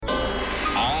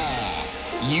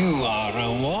You are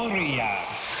a warrior.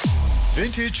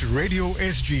 Vintage Radio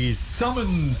SG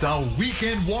summons our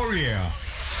weekend warrior.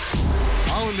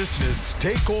 Our listeners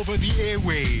take over the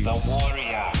airwaves. The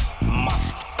warrior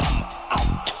must come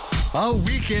out. Our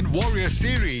weekend warrior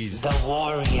series. The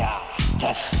warrior,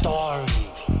 the story,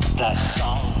 the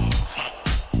songs.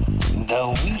 The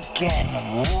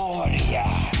weekend warrior.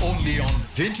 Only on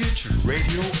Vintage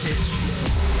Radio SG.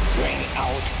 Bring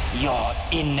out your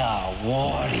inner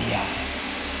warrior.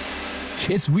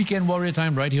 It's Weekend Warrior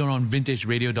time right here on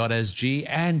VintageRadio.sg,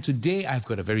 and today I've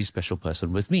got a very special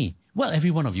person with me. Well, every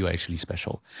one of you are actually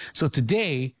special. So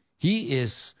today, he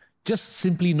is just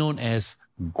simply known as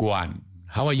Guan.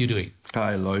 How are you doing?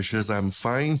 Hi, Aloysius. I'm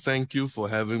fine. Thank you for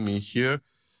having me here.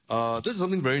 This is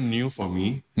something very new for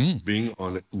me, being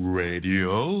on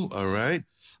radio, all right?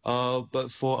 But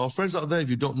for our friends out there, if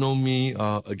you don't know me,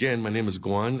 again, my name is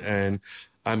Guan, and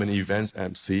I'm an events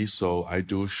MC, so I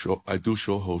do show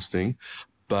hosting.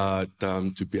 But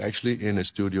to be actually in a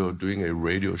studio doing a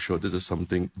radio show, this is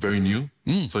something very new,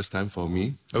 first time for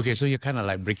me. Okay, so you're kind of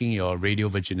like breaking your radio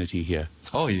virginity here.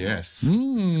 Oh, yes. I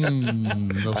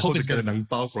hope to get an ang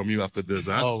pao from you after this,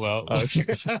 huh? Oh, well.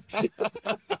 Okay.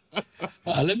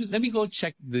 Let me go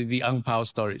check the ang pao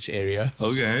storage area.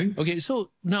 Okay. Okay,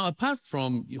 so now apart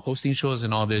from hosting shows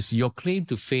and all this, your claim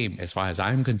to fame, as far as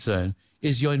I'm concerned,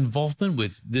 is your involvement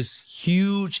with this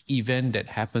huge event that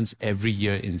happens every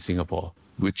year in Singapore.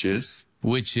 Which is?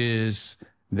 Which is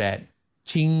that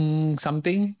Ching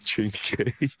something? Ching,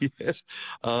 yes.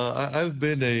 I've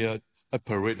been a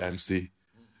parade MC.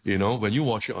 You know, when you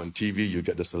watch it on TV, you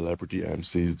get the celebrity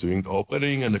MCs doing the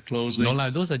opening and the closing. No,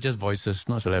 those are just voices,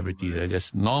 not celebrities. They're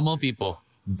just normal people.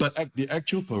 But at the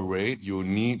actual parade, you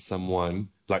need someone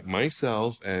like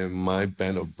myself and my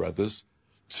band of brothers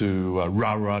to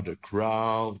rah-rah the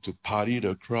crowd, to party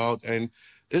the crowd. And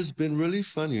it's been really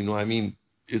fun, you know. I mean,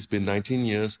 it's been 19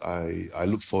 years. I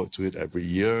look forward to it every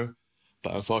year.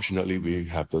 But unfortunately, we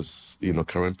have this,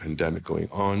 current pandemic going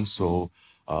on. So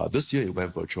this year it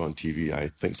went virtual on TV. I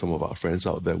think some of our friends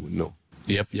out there would know.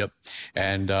 Yep.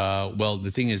 And, well,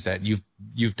 the thing is that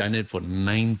you've done it for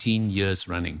 19 years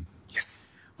running. Yes.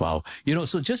 Wow.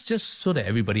 So just so that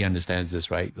everybody understands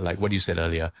this, right? Like what you said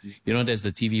earlier, there's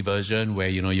the TV version where,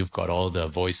 you've got all the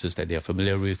voices that they're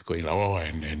familiar with going, oh,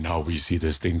 and now we see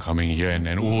this thing coming here and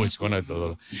then, oh, it's going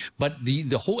to, but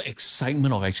the whole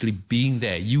excitement of actually being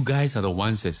there, you guys are the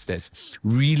ones that's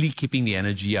really keeping the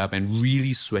energy up and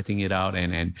really sweating it out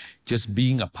and just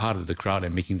being a part of the crowd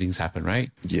and making things happen,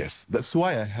 right? Yes. That's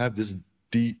why I have this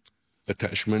deep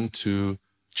attachment to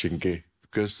Chingay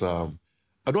because,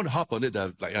 I don't harp on it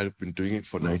that I've been doing it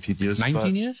for 19 years.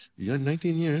 19 years? Yeah,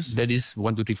 19 years. That is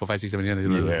 1, 2, 3, 4, 5, 6, 7, 8, 9,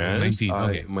 10, yes, 19.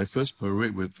 Okay. My first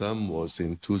parade with them was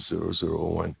in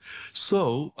 2001.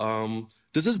 So,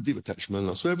 there's this deep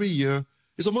attachment. So every year,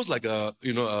 it's almost like a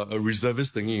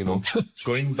reservist thingy,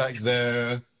 going back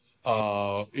there,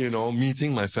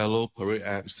 meeting my fellow parade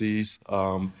MCs.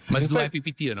 Must do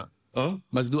IPPT or not?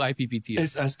 Must do IPPT.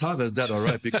 It's as tough as that, all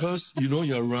right? Because,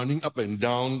 you're running up and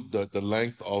down the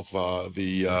length of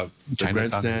the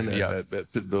grandstand at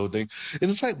Pit Building.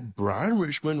 In fact, Brian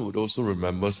Richmond would also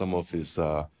remember some of his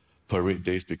parade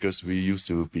days because we used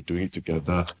to be doing it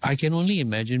together. I can only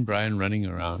imagine Brian running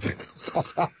around.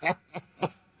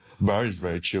 Brian is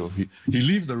very chill. He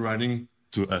leaves the running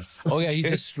to us. Oh, yeah, he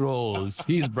just strolls.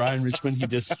 He's Brian Richmond, he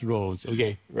just strolls.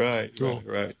 Okay. Right.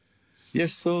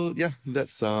 Yes, so yeah,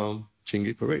 that's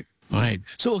Chingay Parade. All right.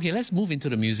 So, okay, let's move into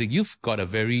the music. You've got a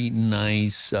very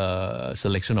nice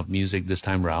selection of music this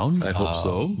time round. I hope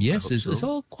so. Yes, it's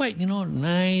all quite,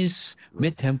 nice,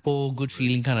 mid-tempo, good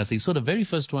feeling kind of thing. So the very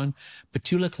first one,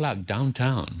 Petula Clark,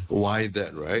 Downtown. Why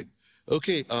that, right?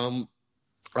 Okay,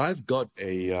 I've got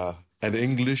an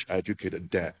English-educated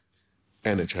dad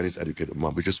and a Chinese-educated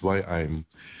mom, which is why I'm...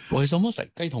 Well, it's almost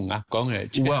like 雞同鴨講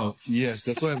嘅. Well, yes,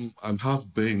 that's why I'm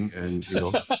half Bing and,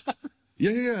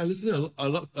 Yeah, I listen to a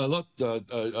lot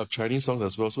of Chinese songs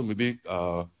as well, so maybe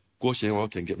Guo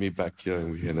Xianhua can get me back here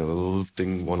and we can have a little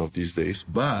thing one of these days,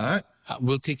 but...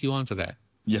 we'll take you on to that.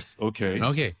 Yes, okay.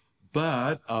 Okay.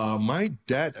 But my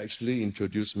dad actually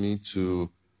introduced me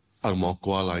to Ang Mo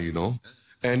Kuala,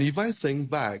 and if I think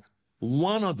back,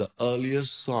 one of the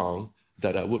earliest songs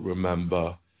that I would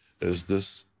remember is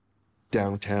this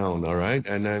Downtown, all right?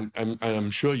 And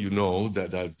I'm sure you know that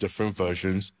there are different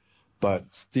versions,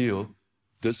 but still,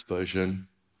 this version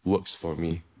works for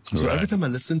me. So every time I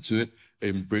listen to it,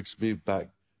 it brings me back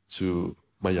to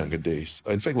my younger days.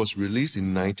 In fact, it was released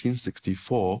in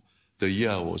 1964, the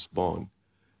year I was born.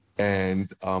 And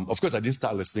of course, I didn't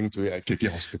start listening to it at KK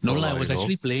Hospital. No, I was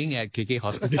actually playing at KK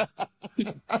Hospital.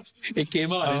 It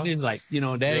came out and it's like,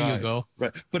 there you go.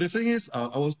 Right. But the thing is,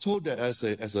 I was told that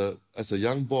as a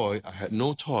young boy, I had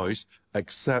no toys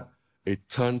except a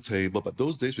turntable. But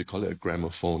those days we call it a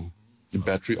gramophone, the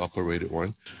battery operated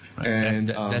one. Right. And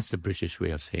that's the British way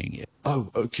of saying it.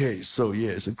 Oh, okay. So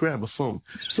yeah, it's a gramophone.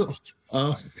 So,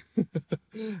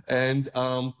 and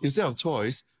instead of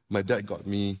toys, my dad got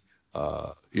me,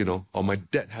 or my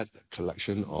dad had a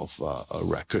collection of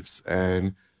records.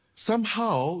 And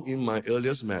somehow, in my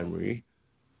earliest memory,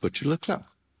 Petula Club,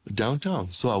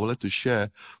 downtown. So I would like to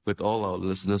share with all our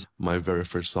listeners my very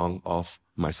first song of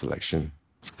my selection.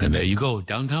 And there you go,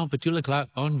 Downtown Petula Club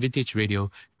on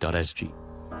VintageRadio.sg.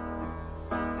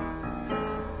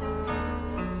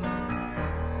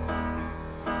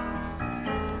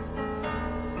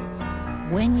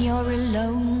 When you're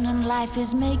alone and life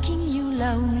is making you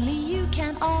lonely, you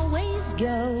can always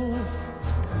go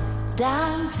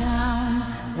downtown.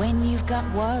 When you've got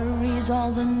worries,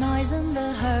 all the noise and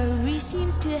the hurry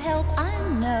seems to help, I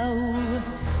know.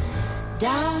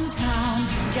 Downtown,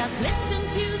 just listen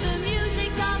to the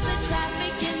music of the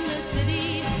traffic in the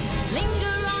city.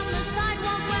 Linger on the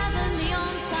sidewalk where the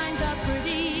neon signs are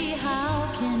pretty. How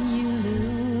can you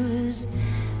lose?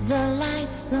 The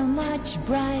lights are much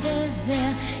brighter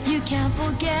there. You can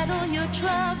forget all your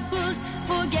troubles,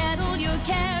 forget all your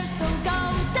cares. So go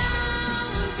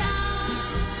downtown.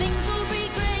 Things will be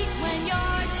great when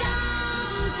you're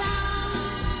downtown.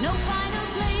 No final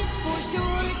place for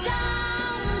sure.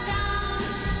 Downtown,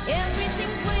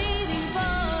 everything's waiting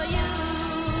for you.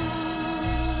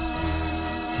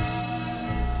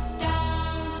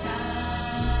 Downtown.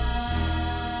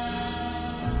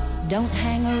 Don't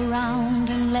hang around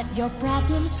and let your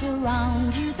problems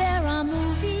surround you. There are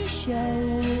movie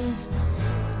shows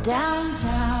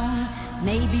downtown.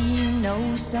 Maybe you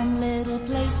know some little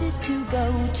places to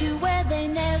go to where they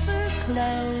never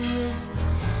close.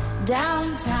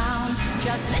 Downtown,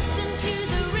 just listen to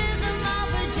the rhythm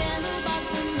of a gentle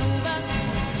bossa nova.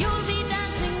 You'll be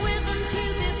dancing with them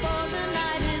too before the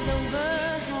night is over.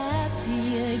 Happy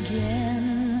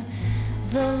again.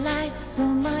 The lights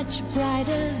are much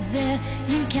brighter there.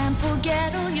 You can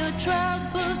forget all your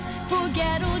troubles,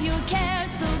 forget all your cares.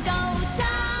 So go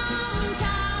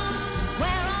downtown,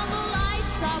 where all the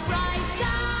lights are bright.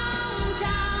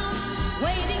 Downtown,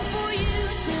 waiting for you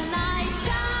tonight.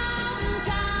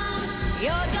 Downtown,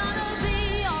 you're gonna be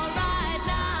alright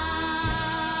now.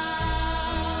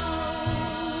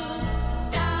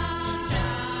 Downtown,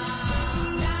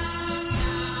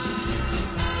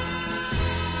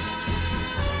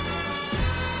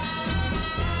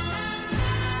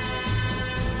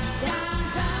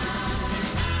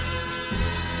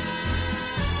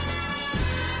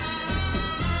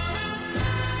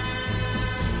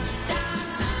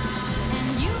 and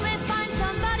you may find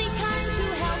somebody kind to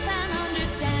help and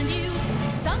understand you.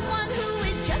 Someone who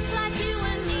is just like you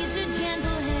and needs a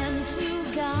gentle hand to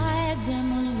guide them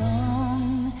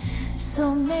along. So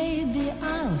maybe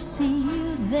I'll see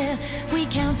you there. We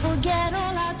can forget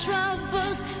all our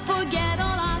troubles, forget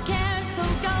all our cares. So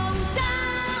go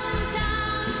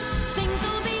downtown. Things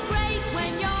will be great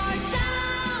when you're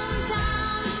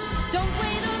downtown. Don't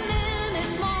wait a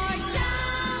minute more.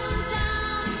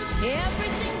 Downtown,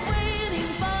 everything's waiting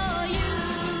for you.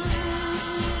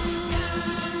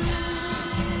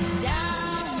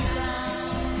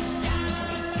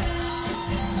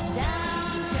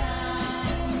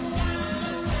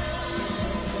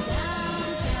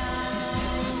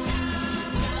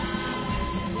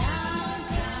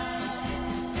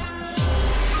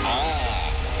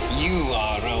 You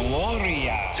are a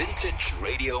warrior. Vintage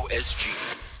Radio SG.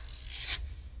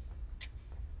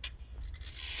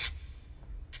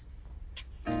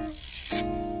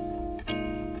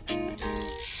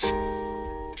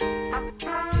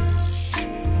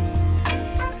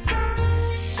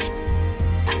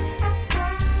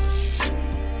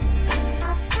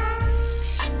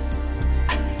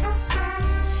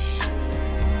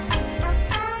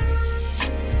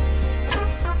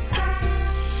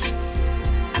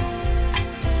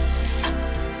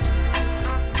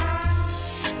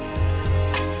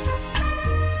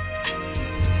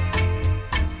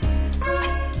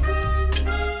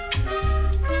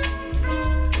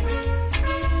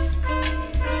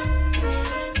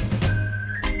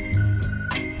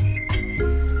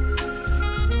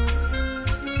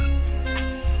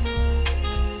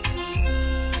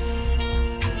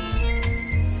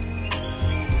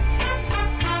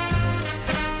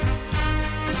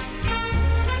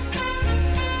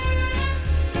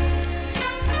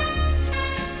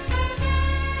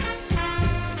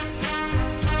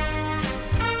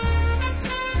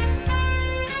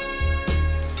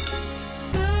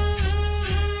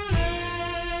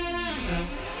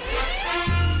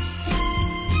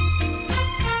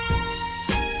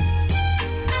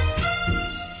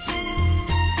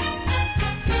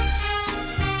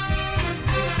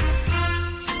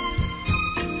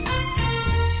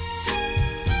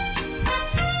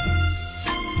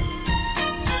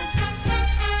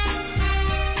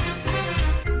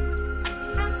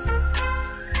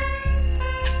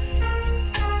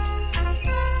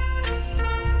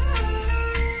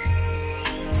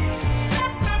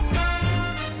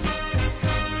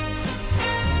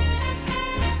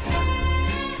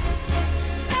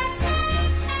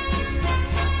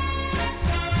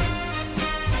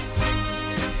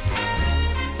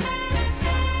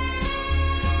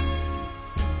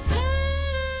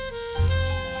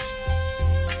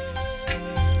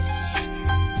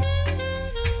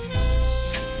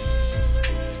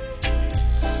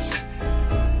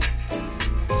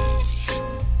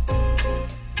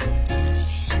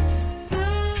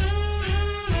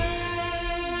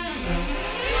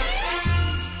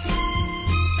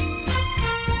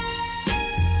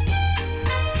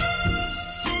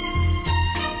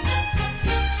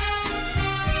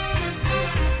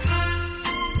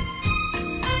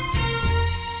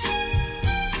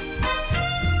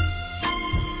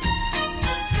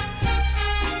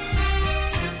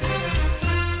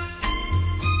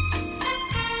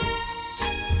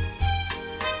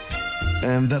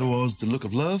 And that was The Look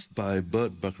of Love by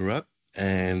Burt Bacharach.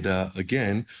 And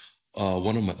again,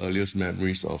 one of my earliest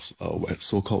memories of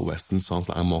so-called Western songs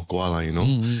like Amor Koala, you know.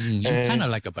 Kind of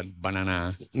like a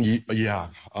banana. Yeah.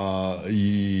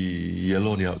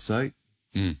 Yellow on the outside,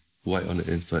 white on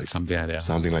the inside. Something like that.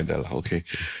 Something like that. Okay.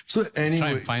 So anyway.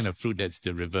 Try and find a fruit that's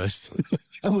the reverse.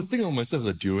 I would think of myself as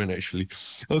a durian, actually.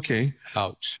 Okay.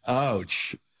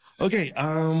 Ouch. Okay,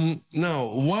 now,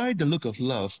 why The Look of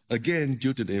Love? Again,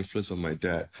 due to the influence of my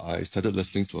dad, I started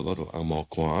listening to a lot of Amor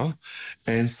Koala,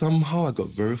 and somehow I got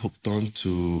very hooked on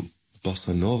to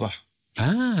Bossa Nova.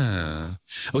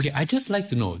 Okay, I just like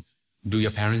to know, do your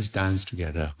parents dance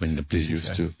together when the They music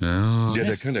used to. Oh, They're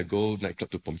the kind that go nightclub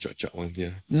to Pom Cha Cha one,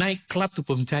 yeah. Nightclub to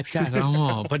Pum Cha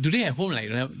Cha. But do they at home, like,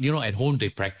 you know, at home they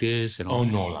practice and all? Oh,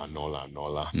 no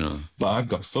la. No. But I've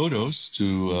got photos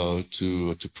to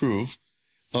prove.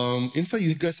 In fact,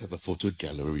 you guys have a photo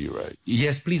gallery, right?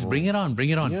 Yes, please, bring it on.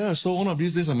 Yeah, so one of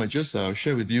these days I might just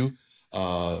share with you,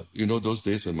 those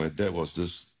days when my dad was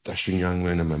this dashing young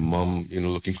man and my mom,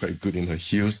 looking quite good in her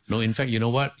heels. No, in fact, you know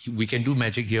what? We can do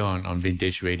magic here on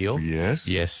Vintage Radio. Yes?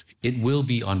 Yes, it will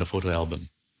be on the photo album.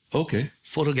 Okay.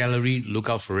 Photo gallery, look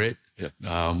out for it. Yep.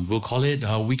 We'll call it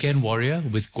Weekend Warrior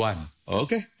with Guan.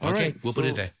 Okay, all right. We'll put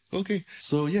it there. Okay,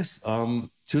 so yes,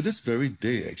 to this very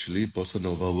day, actually, Bossa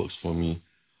Nova works for me.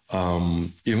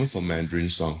 Even for Mandarin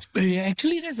songs. Yeah,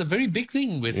 actually, that's a very big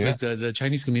thing with the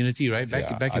Chinese community, right?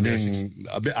 Back in the 60s.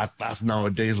 A bit atas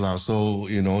nowadays now. So,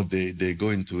 they go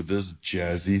into this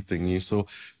jazzy thingy. So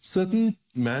certain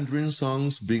Mandarin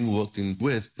songs being worked in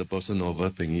with the Bossa Nova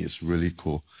thingy is really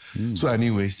cool. So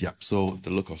anyways, so The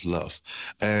Look of Love.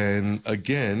 And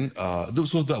again,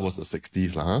 so that was the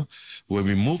 60s. When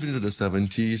we moved into the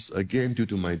 70s, again, due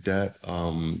to my dad,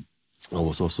 I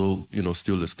was also,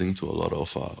 still listening to a lot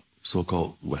of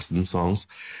so-called Western songs.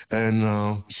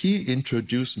 And he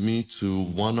introduced me to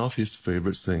one of his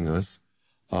favorite singers,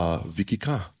 Vicky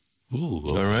Carr. Ooh, okay.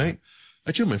 All right?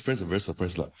 Actually, my friends are very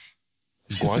surprised, like,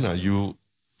 Guan,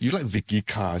 you like Vicky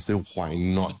Carr? I said, why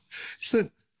not? He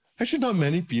said, actually, not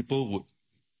many people would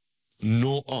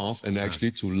know of and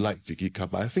actually to like Vicky Carr,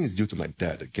 but I think it's due to my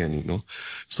dad again,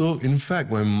 So, in fact,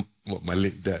 when my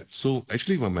late dad,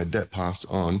 when my dad passed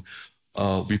on,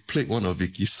 we played one of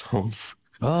Vicky's songs.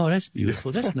 Oh, that's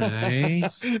beautiful. That's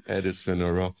nice. At his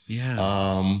funeral.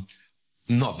 Yeah.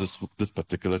 Not this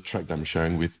particular track that I'm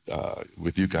sharing with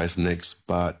you guys next,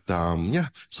 but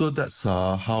so that's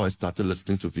how I started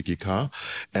listening to Vicky Carr,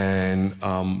 and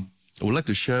I would like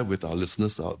to share with our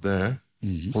listeners out there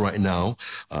right now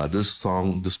this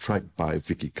track by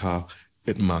Vicky Carr,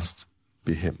 It Must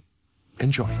Be Him.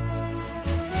 Enjoy.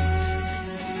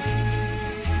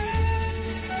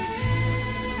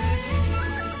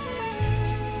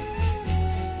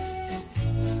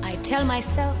 I tell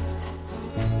myself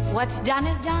what's done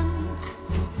is done.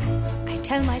 I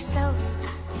tell myself,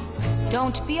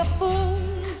 don't be a fool.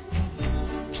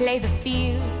 Play the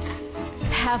field,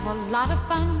 have a lot of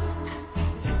fun.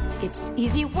 It's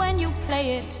easy when you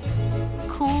play it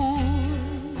cool.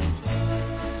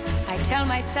 I tell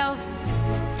myself,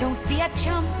 don't be a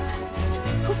chump.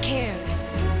 Who cares?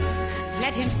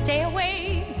 Let him stay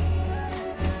away.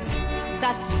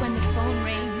 That's when the phone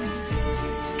rings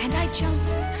and I jump.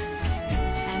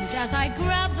 And as I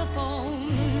grab the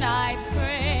phone, I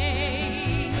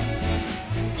pray.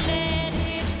 Let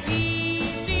it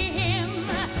please be him.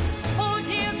 Oh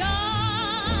dear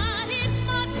God, it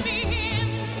must be him.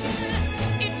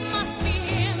 It must be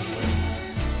him,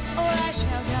 or I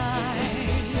shall die.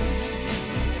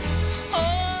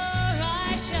 Or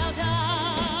I shall die.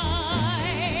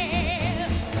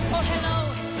 Oh hello,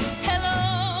 hello,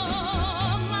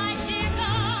 my dear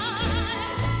God.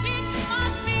 It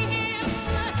must be him,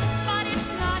 but it's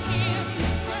not him.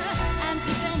 And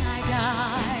then I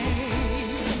die.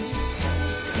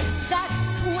 That's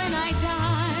when I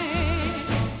die.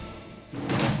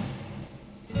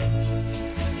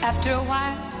 After a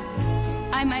while,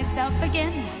 I myself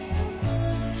again.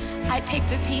 I pick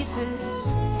the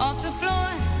pieces off the floor,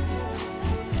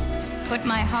 put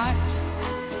my heart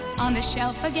on the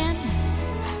shelf again.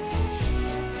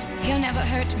 He'll never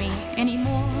hurt me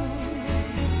anymore.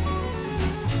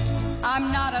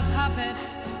 I'm not a puppet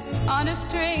on a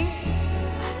string.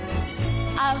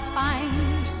 I'll find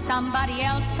somebody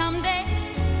else someday.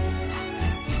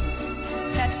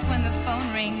 That's when the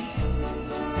phone rings.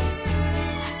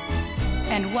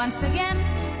 And once again,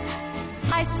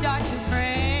 I start to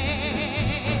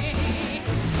pray.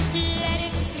 Let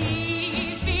it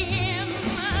please be him.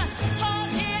 Oh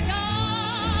dear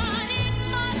God, it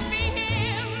must be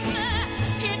him.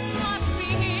 It must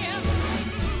be him,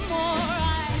 or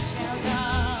I shall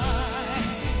die.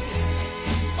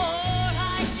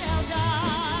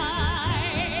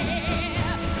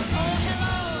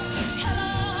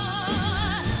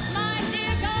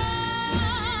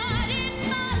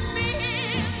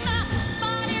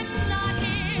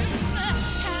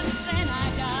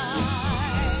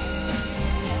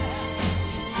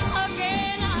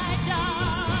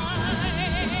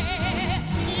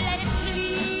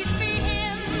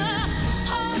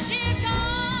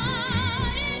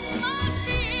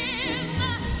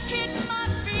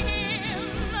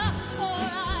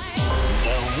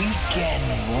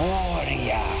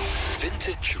 warrior.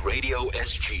 Vintage Radio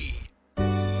SG.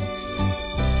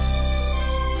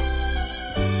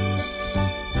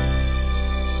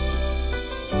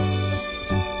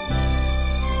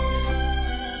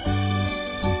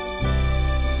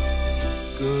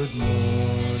 Good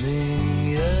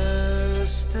morning,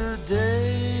 yesterday.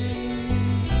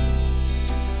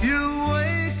 You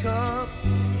wake up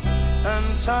and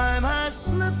time has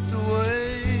slipped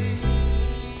away,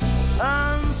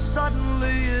 and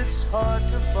suddenly it's hard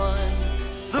to find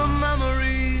the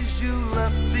memories you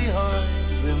left behind.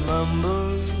 Remember,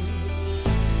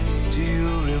 do you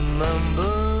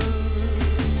remember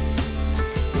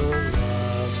the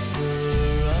laughter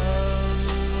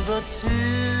and the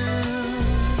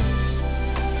tears,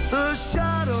 the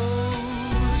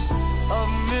shadows of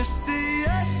misty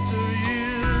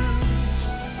yesteryears,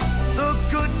 the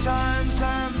good times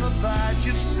and the bad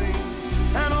you've seen,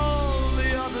 and all the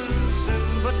others in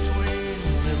between?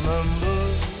 Remember,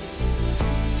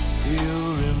 do you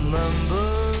remember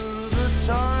the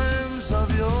times of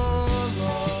your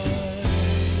life?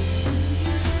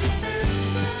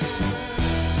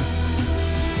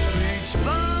 Reach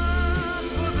back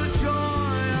for the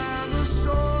joy and the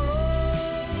sorrow,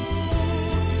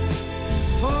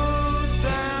 put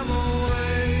them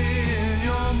away in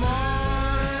your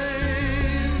mind,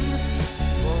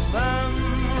 for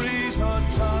memories are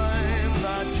time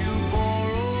that you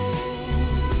borrow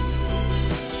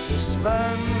to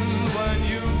spend when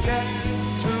you get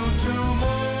to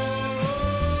tomorrow.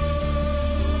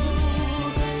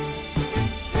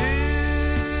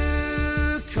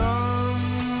 Here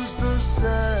comes the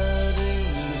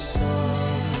setting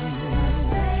sun.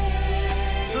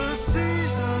 The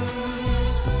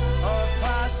seasons are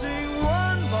passing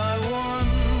one by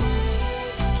one,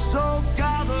 so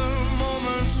gather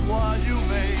moments while you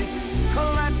may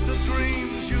collect the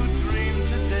dreams you dreamed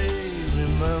today.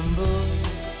 Remember,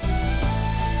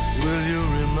 will you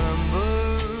remember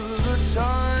the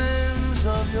times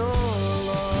of your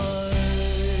life?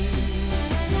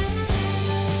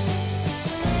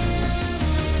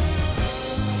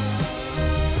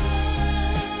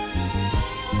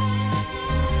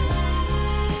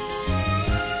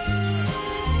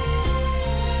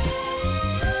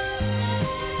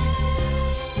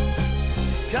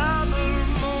 Gather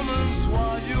moments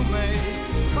while you may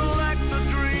collect the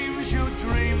dreams you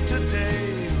dreamed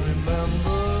today.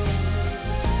 Remember,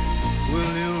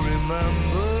 will you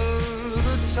remember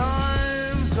the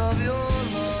times of your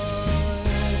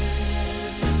life?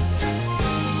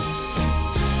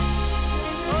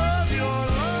 Of your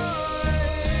life.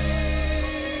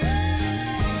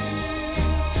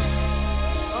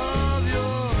 Of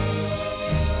your life.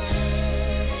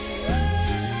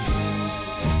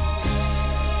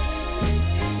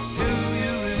 Do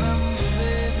you remember,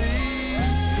 baby?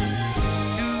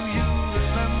 Do you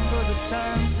remember the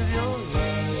times of your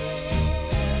life?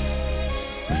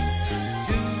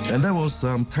 And that was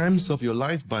Times of Your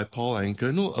Life by Paul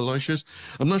Anka. No, Aloysius,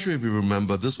 I'm not sure if you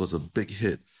remember, this was a big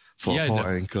hit for Paul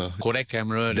Anka. Kodak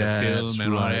camera, the That's film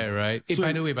and all right. that, right? Hey, So-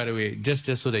 by the way, just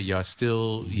so that you're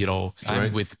still, I'm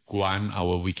Right. with Guan,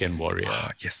 our weekend warrior.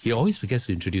 yes. He always forgets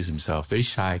to introduce himself. Very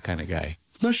shy kind of guy.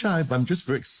 Not shy, but I'm just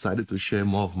very excited to share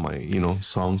more of my,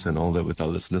 songs and all that with our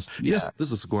listeners. Yes,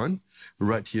 this is Guan,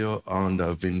 right here on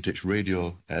the Vintage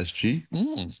Radio SG.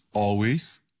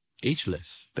 Always.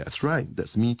 Ageless. That's right.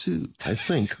 That's me too, I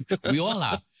think. We all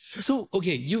are. So,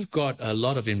 okay, you've got a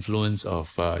lot of influence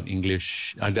of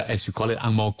English, as you call it,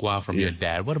 Ang Mo Kwa from your Yes.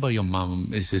 dad. What about your mom?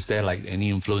 Is there like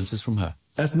any influences from her?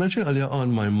 As mentioned earlier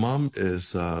on, my mom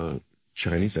is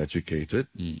Chinese educated,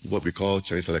 what we call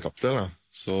Chinese helicopter. Lah.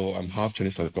 So I'm half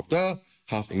Chinese helicopter,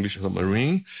 half English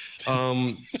submarine.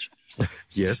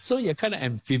 Yes, So you're kind of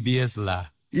amphibious lah.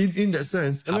 in that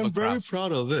sense. And I'm very Hovercraft.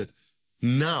 proud of it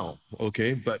now,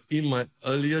 okay? But in my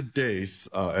earlier days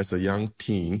as a young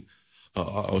teen,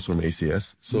 I was from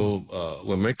ACS. So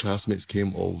when my classmates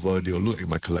came over, they would look at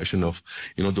my collection of,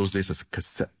 those days as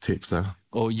cassette tapes.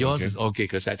 Oh, yours Okay. is okay,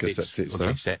 cassette tapes. Cassette tapes, Okay,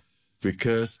 huh? set.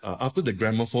 Because after the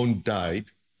gramophone died,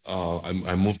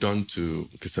 I moved on to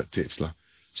cassette tapes. Lah.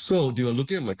 So they were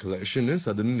looking at my collection, and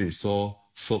suddenly they saw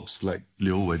folks like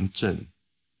Liu Wenzhen,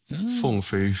 Feng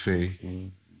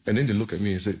Feifei. And then they look at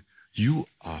me and said, "You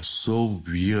are so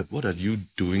weird. What are you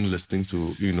doing listening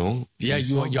to, Yeah,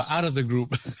 these you're songs?" out of the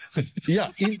group.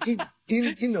 Yeah,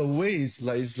 in a way, it's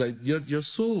like you're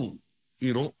so,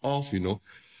 off, And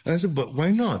I said, but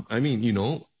why not? I mean,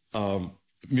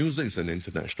 music is an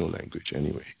international language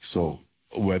anyway. So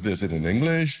whether it's in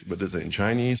English, whether it's in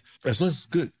Chinese, as long as it's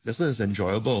good, as long as it's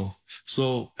enjoyable.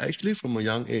 So actually from a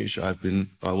young age, I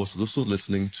was also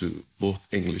listening to both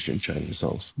English and Chinese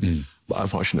songs. But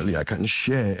unfortunately, I can't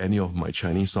share any of my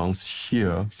Chinese songs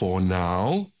here for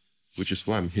now, which is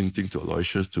why I'm hinting to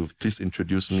Aloysius to please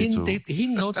introduce me to...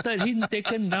 Hint noted, hint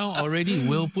taken down already.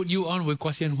 We'll put you on with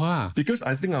Guan Xianhua. Because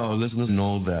I think our listeners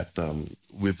know that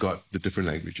we've got the different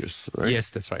languages, right? Yes,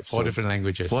 that's right. Four different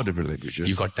languages. 4 different languages.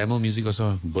 You got Tamil music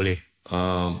also? Boleh.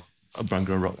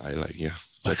 Bhangra rock I like, yeah.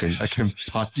 So I can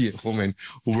party at home and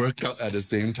work out at the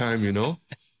same time, you know?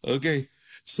 Okay.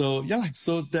 So yeah,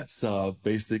 so that's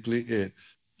basically it.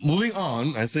 Moving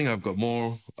on, I think I've got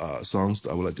more songs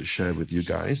that I would like to share with you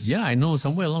guys. Yeah, I know.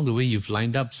 Somewhere along the way, you've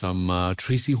lined up some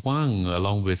Tracy Huang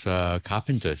along with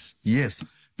Carpenters. Yes,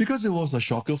 because it was a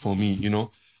shocker for me, you know.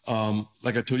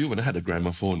 Like I told you, when I had a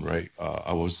gramophone, right,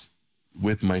 I was,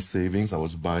 with my savings, I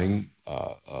was buying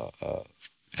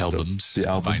Albums. The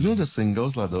albums. Vinyls. You know the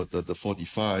singles, like the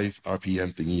 45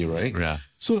 RPM thingy, right? Yeah.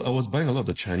 So I was buying a lot of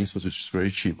the Chinese ones, which is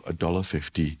very cheap,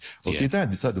 $1.50. Okay, Yeah. then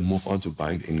I decided to move on to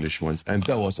buying the English ones. And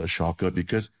that was a shocker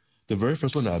because the very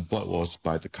first one that I bought was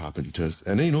by the Carpenters.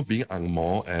 And then, you know, being Ang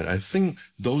Mo, and I think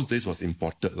those days was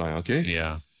imported line, okay?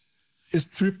 Yeah. It's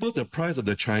triple the price of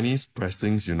the Chinese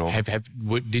pressings, you know.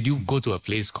 Did you go to a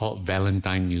place called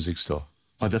Valentine Music Store?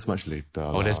 Oh, that's much later.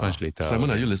 Oh, that's much later. Simon,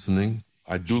 Okay. are you listening?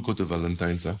 I do go to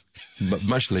Valentine's, but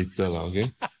much later,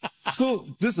 okay? So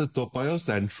this is Toa Payoh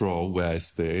Central where I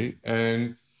stay,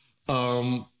 and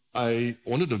I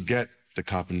wanted to get the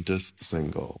Carpenters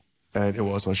single. And it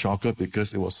was a shocker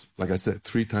because it was, like I said,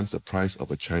 3 times the price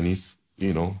of a Chinese,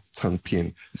 you know, 唱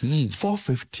片.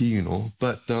 $4.50, you know.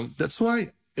 But that's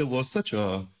why it was such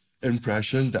a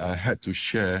impression that I had to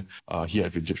share here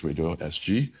at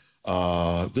VintageRadio.sg.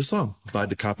 The song by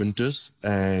the Carpenters,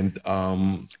 and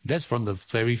That's from the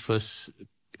very first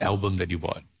album that you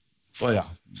bought. oh yeah,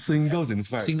 singles in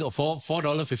fact. Single for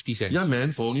 $4.50. Yeah,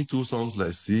 man, for only 2 songs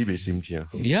like Si Bei Sim Tia.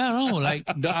 Yeah, no, like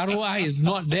the ROI is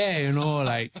not there, you know,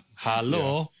 like,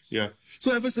 hello. Yeah.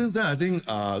 So ever since then, I think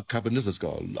Carpenters has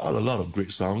got a lot of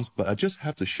great songs, but I just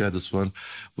have to share this one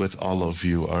with all of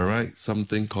you, all right?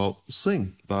 Something called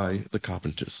Sing by the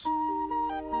Carpenters.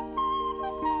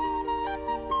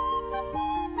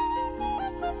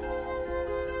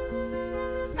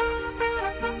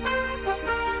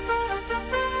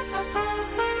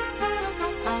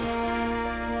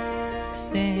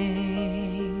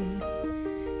 Sing,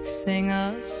 sing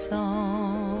a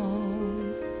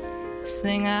song,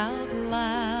 sing out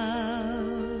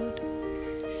loud,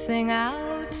 sing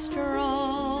out strong,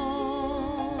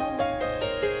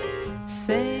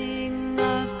 sing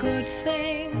of good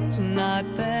things, not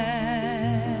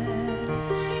bad,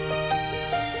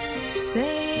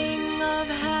 sing of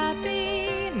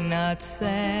happy, not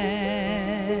sad.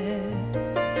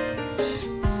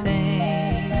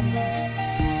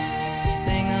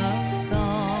 Sing a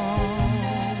song,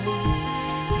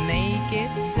 make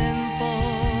it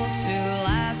simple to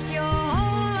last your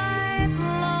whole life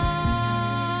long.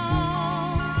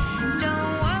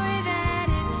 Don't worry that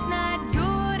it's not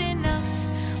good enough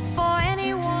for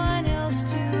anyone else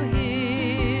to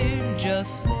hear.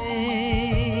 Just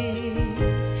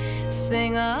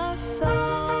sing a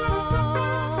song.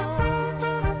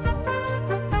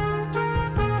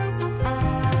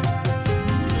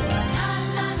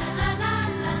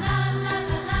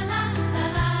 Just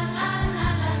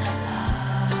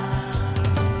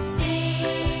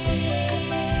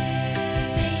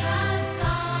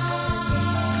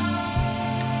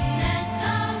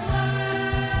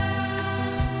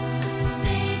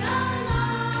sing a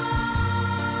song.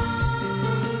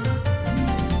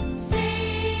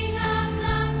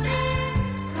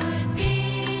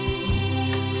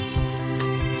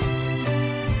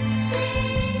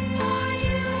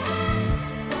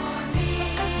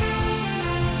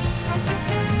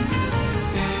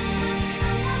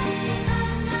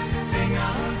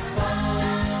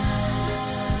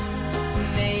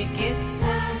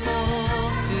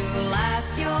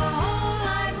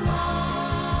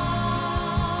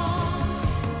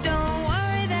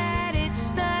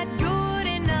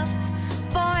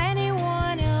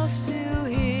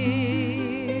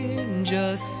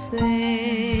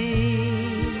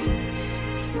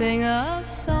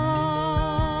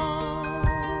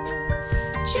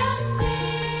 Just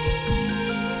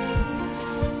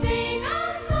sing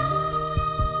a song.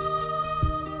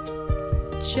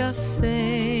 Just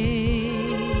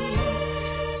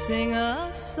sing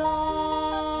a song.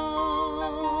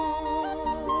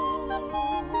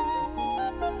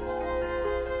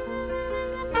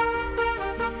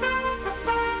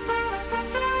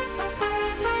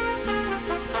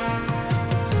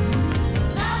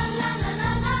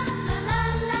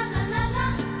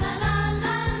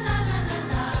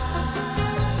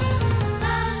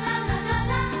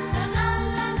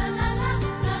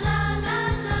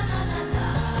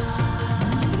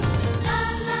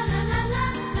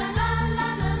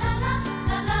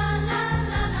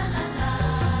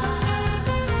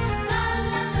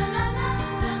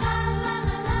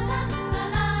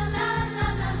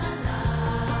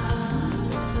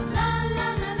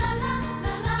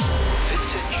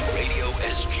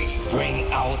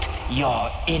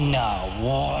 your inner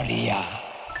warrior.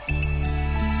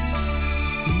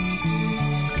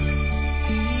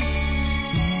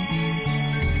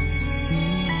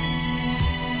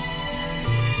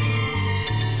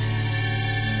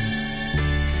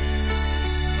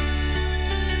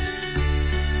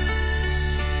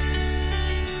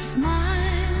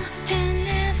 Smile, an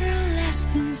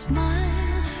everlasting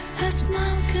smile. A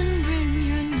smile can bring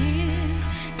you near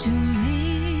to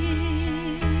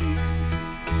me.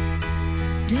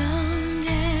 Don't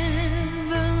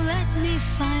ever let me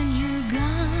find you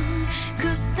gone,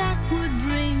 'cause that would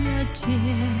bring a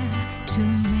tear to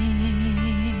me.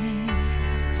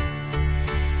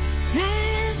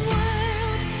 This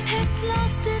world has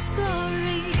lost its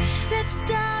glory. Let's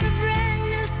start a brand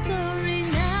new story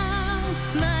now,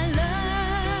 my love.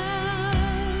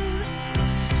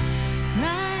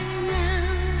 Right now,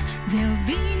 there'll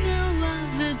be no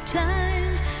other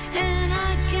time, and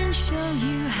I can show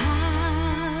you how,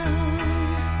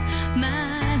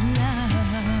 my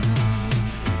love.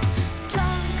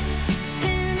 Talk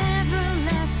in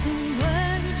everlasting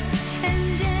words and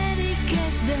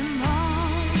dedicate them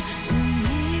all to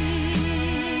me.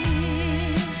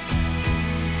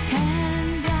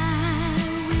 And I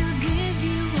will give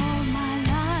you all my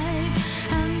life.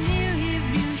 I'm near if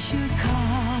you should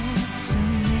call to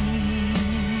me.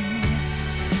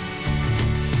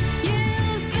 You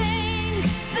think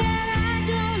that I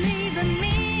don't even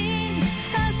mean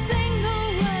a single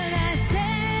word I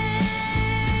say.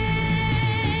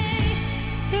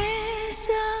 It's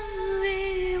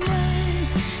only words,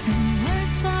 and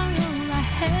words are all I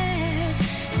have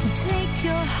to take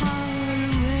your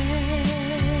heart away.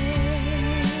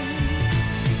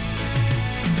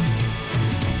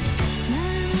 Na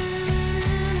na na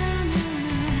na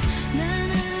na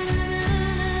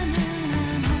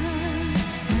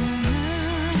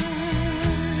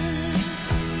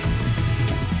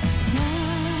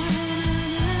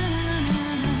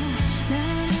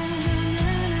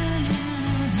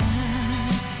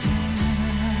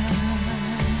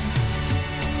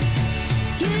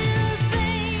You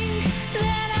think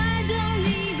that I don't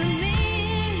even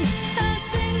mean a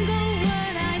single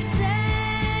word I say.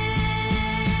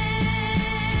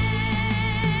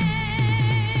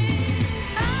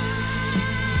 I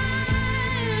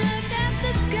look at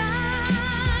the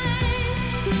skies,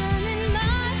 running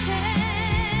my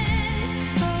hands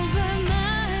over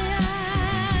my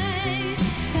eyes,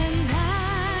 and I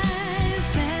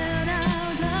fell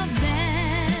out of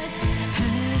bed,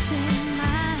 hurting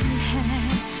my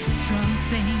head from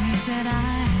things that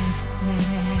I'd said.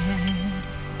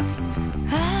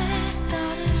 I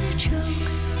started a joke,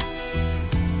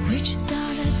 which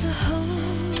started the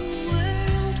whole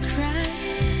world crying,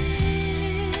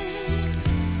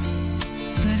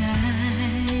 but I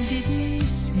didn't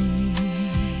see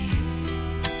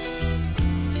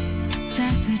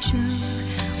that the joke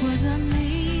was on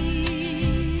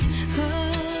me.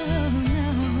 Oh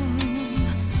no,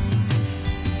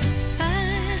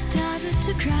 I started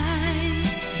to cry,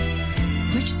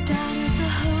 which started the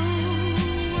whole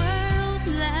world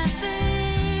laughing.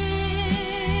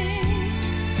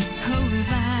 Oh, if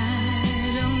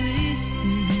I'd only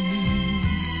seen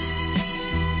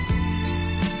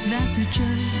that the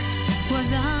joke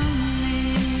was on me.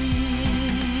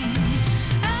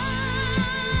 I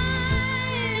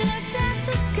looked at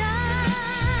the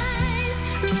skies,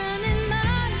 running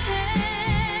my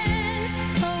hands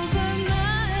over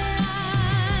my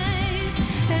eyes,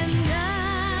 and I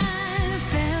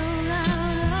fell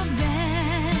out of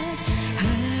bed,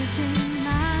 hurting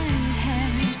my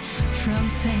head from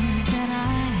things that I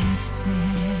had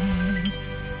said,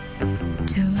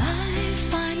 till I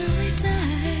finally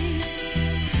died,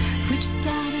 which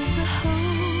started the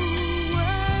whole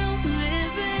world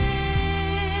living.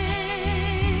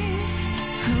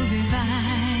 Oh, if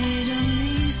I'd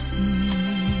only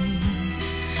seen,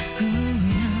 oh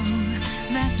no,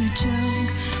 that the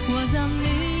joke was on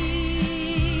me.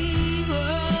 Oh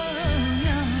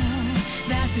no,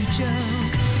 that the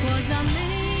joke was on me.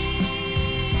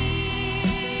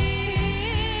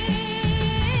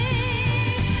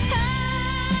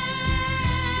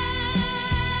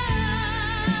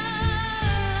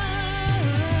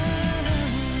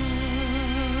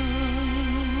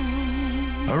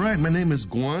 All right, my name is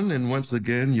Guan, and once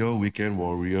again, your weekend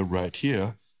warrior right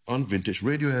here on Vintage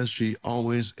Radio.sg,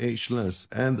 always ageless.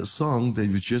 And the song that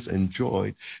you just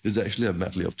enjoyed is actually a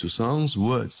medley of two songs,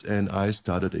 Words and I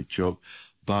Started a Joke,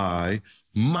 by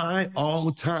my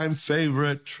all-time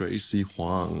favorite, Tracy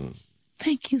Huang.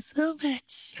 Thank you so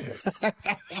much.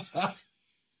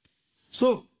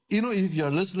 So, if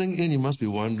you're listening in, you must be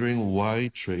wondering why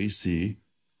Tracy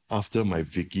after my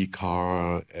Vicky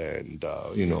Carr and,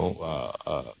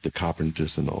 the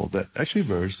Carpenters and all that. Actually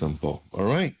very simple. All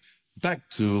right. Back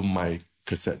to my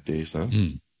cassette days. Huh?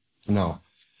 Now,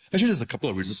 actually, there's a couple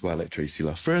of reasons why I like Tracy.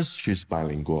 First, she's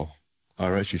bilingual. All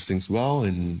right, she sings well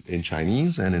in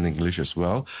Chinese and in English as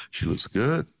well. She looks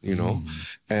good,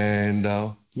 And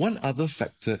one other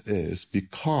factor is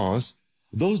because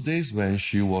those days when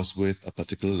she was with a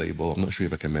particular label, I'm not sure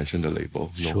if I can mention the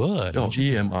label. No. Sure. No,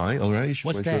 EMI, all right?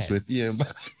 What's She that? was with EMI.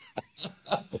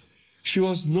 She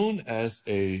was known as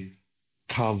a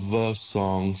cover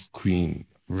songs queen.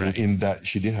 Right. In that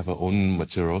she didn't have her own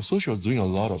material. So she was doing a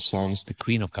lot of songs. The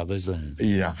queen of covers.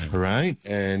 Yeah, right.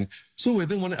 And so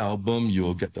within one album,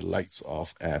 you'll get the likes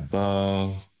of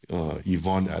ABBA,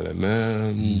 Yvonne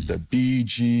Elliman, the Bee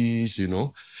Gees,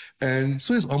 And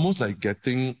so it's almost like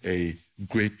getting a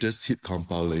greatest hit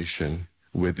compilation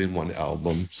within one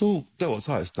album. So that was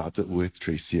how I started with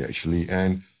Tracy, actually.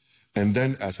 And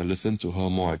then as I listened to her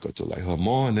more, I got to like her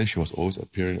more. And then she was always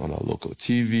appearing on our local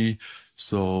TV.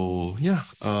 So, yeah,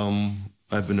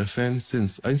 I've been a fan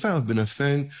since. In fact, I've been a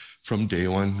fan from day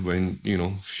one when,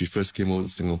 she first came over to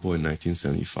Singapore in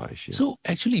 1975. Yeah. So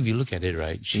actually, if you look at it,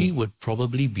 right, she would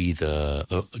probably be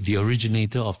the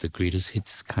originator of the greatest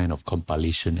hits kind of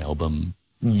compilation album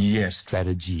Yes.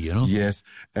 strategy, Yes,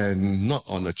 and not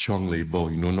on a Chong label,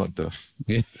 not the...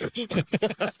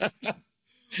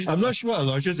 I'm not sure,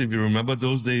 Aloysius, if you remember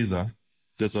those days,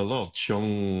 there's a lot of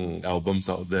Chong albums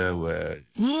out there where...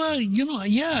 Well,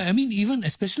 yeah. I mean, even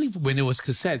especially when it was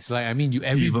cassettes,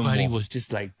 everybody was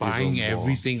just like buying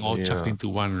everything all chucked into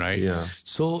one, right? Yeah.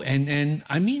 So, and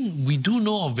I mean, we do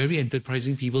know of very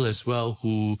enterprising people as well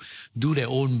who do their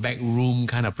own backroom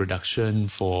kind of production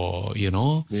for,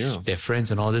 their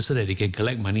friends and all this so that they can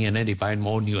collect money and then they buy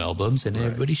more new albums and then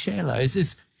everybody share.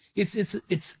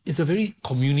 It's a very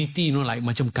community, like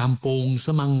macam kampung,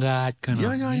 semangat kind of.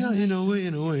 Yeah, in a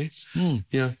way.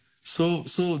 Yeah. So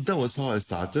that was how I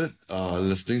started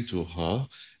listening to her.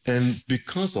 And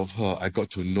because of her, I got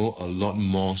to know a lot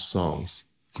more songs.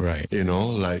 Right.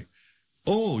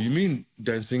 Oh, you mean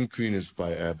Dancing Queen is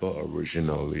by ABBA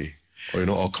originally?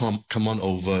 Or, Come On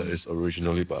Over is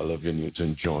originally by Olivia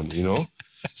Newton-John,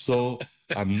 So...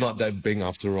 I'm not that big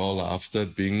after all, after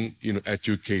being,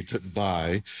 educated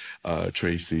by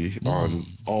Tracy on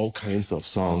all kinds of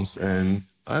songs. And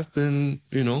I've been,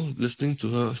 listening to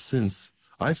her since.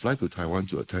 I fly to Taiwan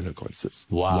to attend her concerts.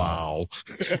 Wow.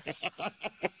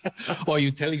 Well,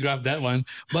 you telegraphed that one.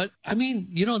 But, I mean,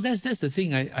 that's the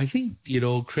thing. I think,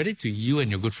 credit to you and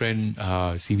your good friend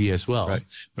CB as well.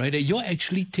 Right? That you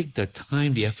actually take the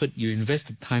time, the effort, you invest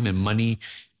the time and money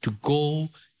to go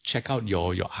check out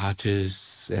your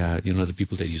artists, the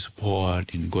people that you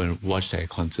support, and go and watch their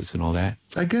concerts and all that.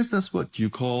 I guess that's what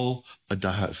you call a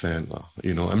diehard fan.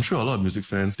 I'm sure a lot of music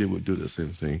fans, they would do the same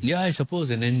thing. Yeah, I suppose.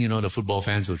 And then, the football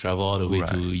fans will travel all the way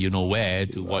to where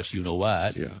to watch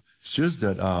what. Yeah. It's just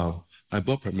that I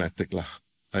bought pragmatic.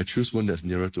 I choose one that's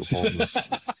nearer to home.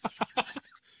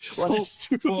 So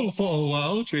for a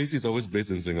while, Tracy's always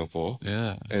based in Singapore.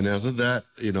 Yeah. And after that,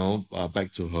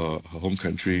 back to her home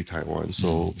country, Taiwan.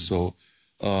 So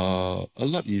a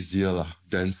lot easier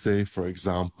than, say, for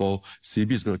example,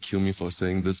 CB is going to kill me for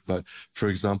saying this, but for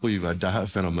example, if you're a diehard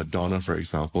fan of Madonna, for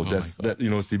example,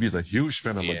 CB is a huge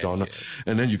fan of Madonna,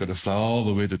 and then you got to fly all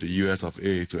the way to the US of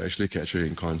A to actually catch her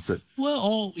in concert. Well,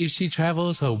 or if she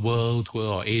travels her world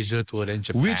tour or Asia tour, then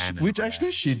Japan. Which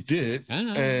actually she did,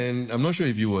 and I'm not sure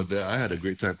if you were there. I had a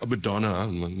great time. Madonna,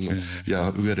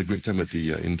 yeah, we had a great time at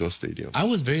the indoor stadium. I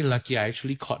was very lucky. I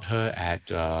actually caught her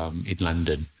at in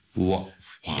London. Wow.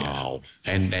 Yeah.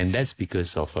 And that's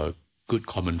because of a good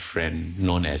common friend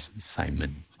known as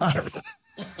Simon.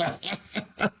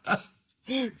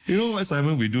 You know what,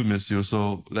 Simon? We do miss you,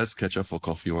 so let's catch up for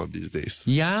coffee one of these days.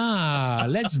 Yeah,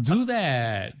 let's do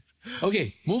that.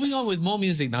 Okay, moving on with more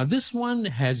music. Now, this one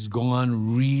has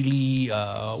gone really,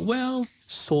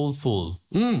 soulful.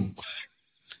 In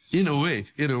a way.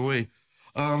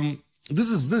 This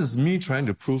is me trying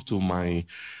to prove to my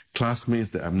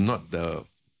classmates that I'm not the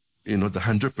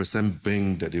 100%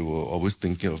 Bing that they were always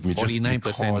thinking of me.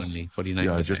 49% only. 49%.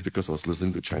 Yeah, just because I was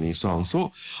listening to Chinese songs.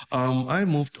 So, I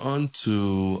moved on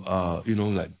to,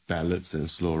 like ballads and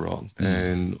slow rock.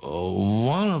 And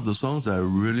one of the songs that I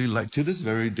really like to this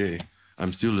very day,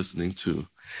 I'm still listening to,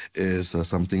 is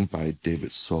something by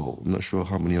David So. I'm not sure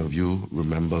how many of you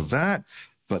remember that,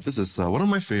 but this is one of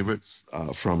my favorites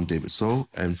from David So,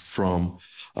 and from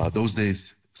those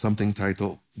days, something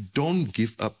titled Don't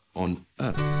Give Up on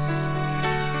Us.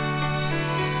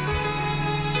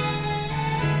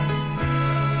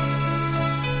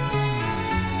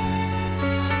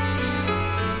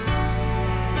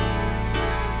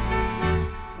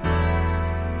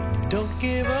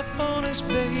 honest,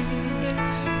 baby.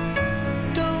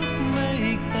 Don't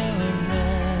make the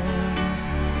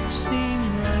wrong seem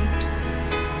right.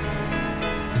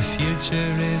 The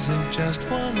future isn't just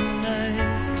one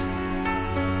night.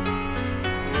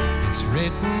 It's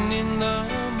written in the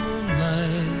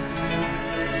moonlight,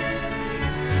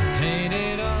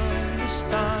 painted on the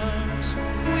stars.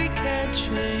 We can't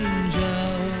change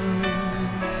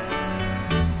ours.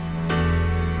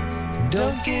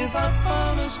 Don't give up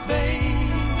on us, baby.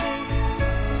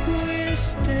 We're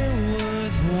still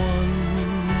worth one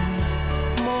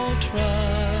more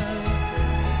try.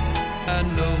 I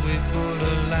know we put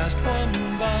a last one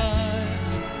by,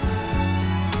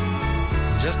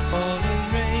 just for a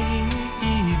rainy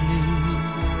evening,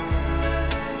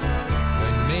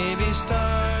 when maybe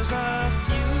stars are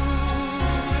few.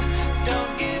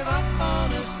 Don't give up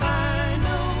on us, I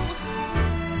know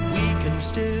we can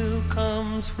still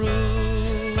come through.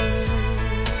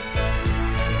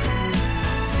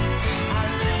 I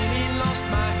really lost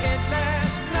my head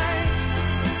last night.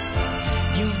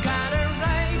 You've got a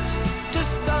right to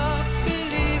stop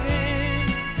believing.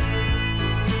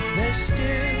 There's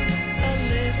still a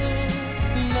little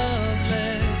love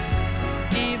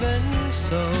left, even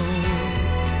so.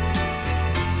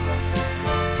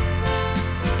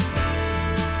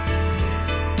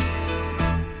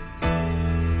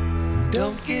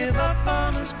 Don't give up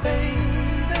on us,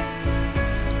 baby.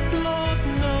 Lord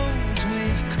knows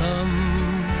we've come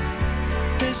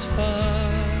this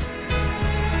far.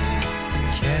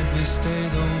 Can't we stay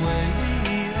the way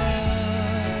we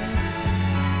are?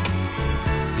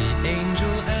 The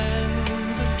angel and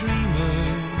the dreamer,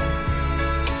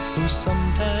 who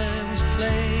sometimes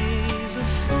plays a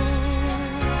fool.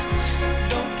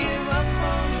 Don't give up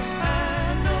on us, I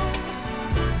know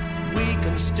we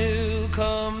can still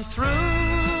come through.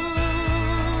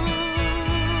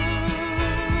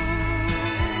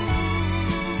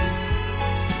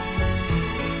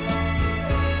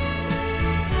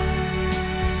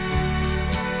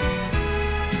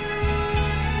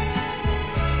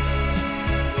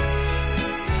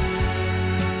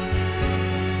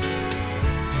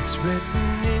 It's written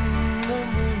in the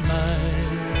moonlight,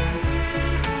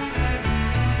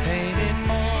 painted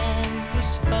on the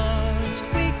stars.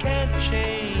 We can't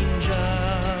change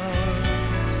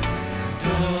ours.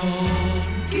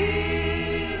 Don't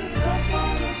give up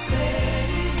on us,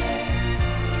 baby.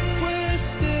 We're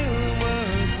still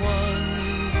worth one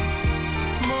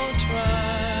more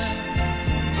try.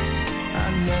 I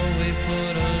know we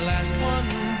put a last one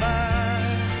by,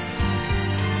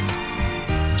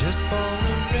 just for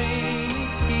a rainy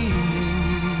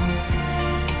evening,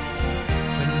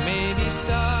 when maybe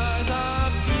stars are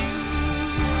few.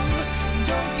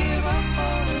 Don't give up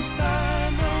on us, I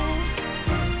know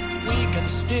we can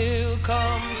still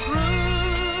come through.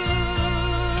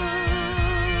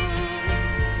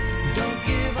 Don't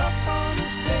give up on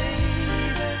us,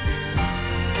 baby.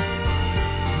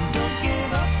 Don't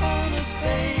give up on us,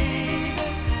 baby.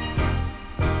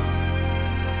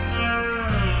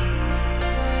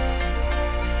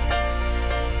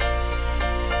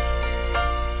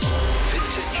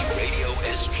 Vintage Radio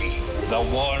SG. The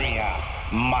warrior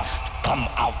must come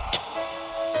out.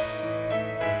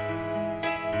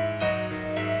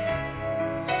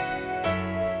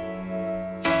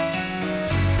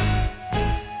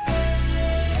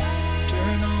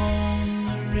 Turn on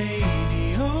the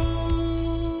radio.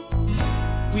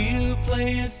 We'll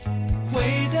play it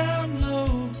way down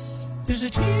low. There's a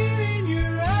tear in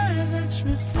your eye that's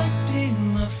reflecting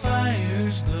the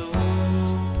fire's glow.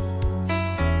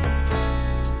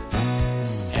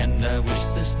 And I wish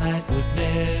this night would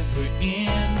never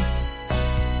end.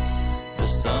 The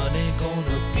sun ain't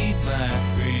gonna be my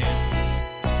friend.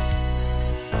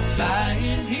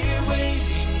 Lying here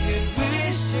waiting and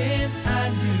wishing I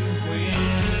knew when.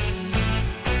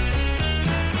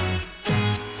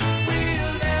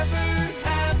 We'll never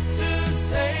have to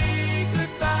say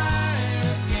goodbye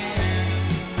again.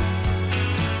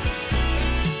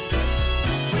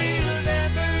 We'll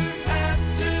never have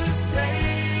to say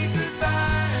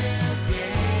goodbye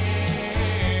again.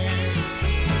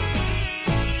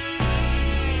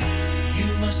 You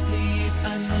must leave, I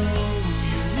know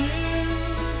you will.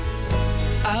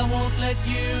 I won't let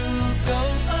you go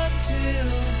until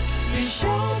you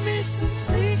show me some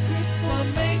secret for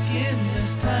making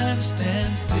this time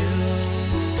stand still.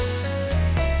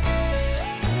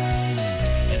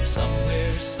 And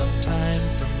somewhere, sometime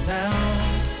from now,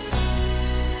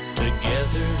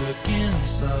 together again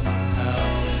somehow,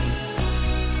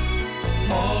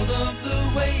 all of the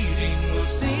waiting will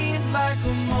seem like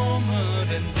a moment,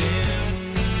 and then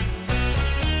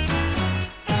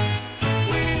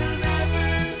we'll never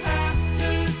have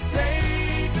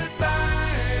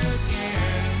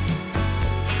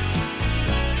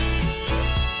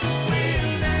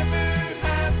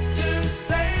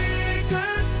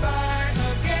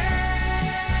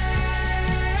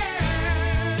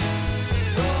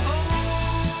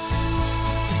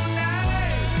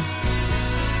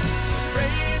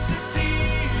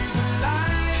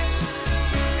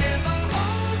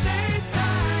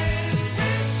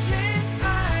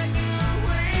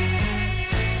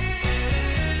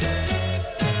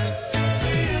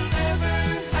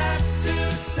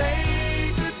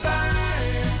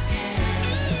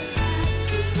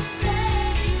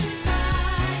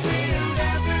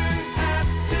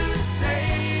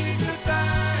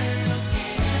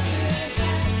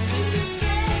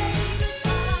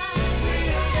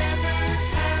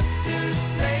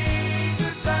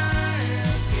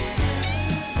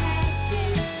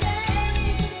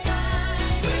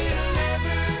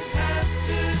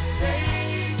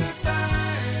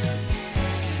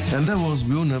And that was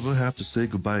We'll Never Have to Say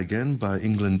Goodbye Again by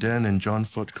England Dan and John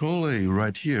Ford Coley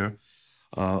right here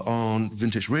on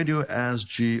Vintage Radio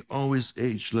SG, always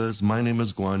ageless. My name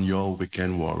is Guan, your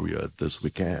weekend warrior this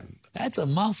weekend. That's a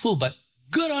mouthful, but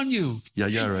good on you.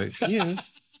 Yeah, right. Yeah.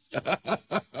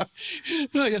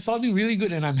 No, you're sounding really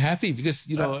good, and I'm happy because,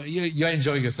 you're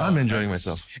enjoying yourself. I'm enjoying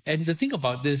myself. And the thing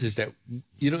about this is that,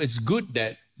 it's good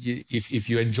that if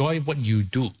you enjoy what you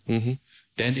do,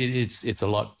 then it's a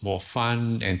lot more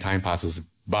fun and time passes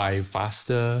by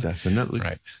faster. Definitely.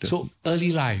 Right. So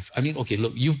early life, I mean, okay,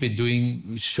 look, you've been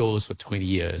doing shows for 20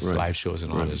 years, Right. live shows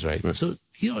and all this, right? Right. So,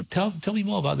 tell me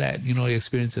more about that, your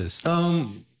experiences.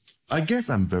 I guess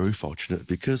I'm very fortunate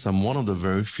because I'm one of the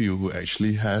very few who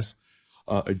actually has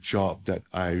a job that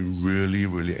I really,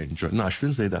 really enjoy. No, I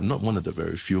shouldn't say that. I'm not one of the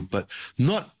very few, but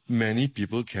not many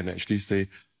people can actually say,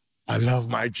 I love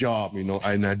my job,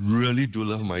 and I really do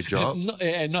love my job. Not,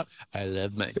 I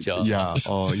love my job. Yeah,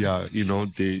 or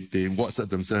they WhatsApp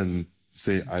themselves and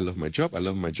say, I love my job, I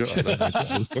love my job, I love my job,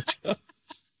 I love my job.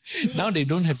 Now they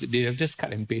don't have to, they have just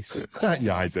cut and paste.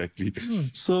 Yeah, exactly.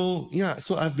 So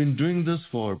I've been doing this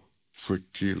for a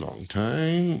pretty long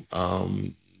time,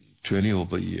 20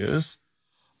 over years.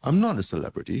 I'm not a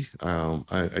celebrity.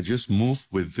 I just move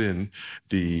within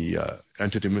the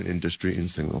entertainment industry in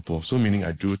Singapore. So meaning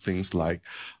I do things like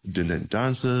dinner and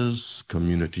dances,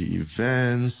 community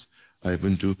events. I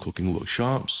even do cooking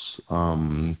workshops,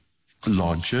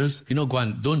 launches.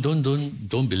 Guan,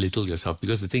 don't belittle yourself,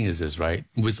 because the thing is this, right?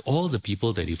 With all the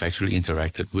people that you've actually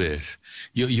interacted with,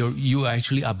 you're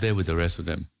actually up there with the rest of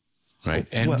them. Right.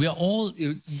 And we are all,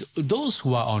 those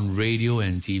who are on radio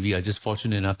and TV are just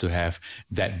fortunate enough to have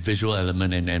that visual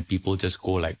element, and people just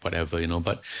go like whatever,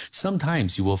 But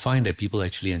sometimes you will find that people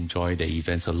actually enjoy the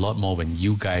events a lot more when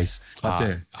you guys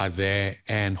are there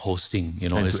and hosting,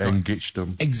 and to engage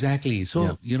them. Exactly.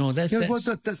 So,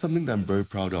 that's something that I'm very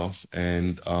proud of.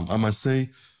 And I must say,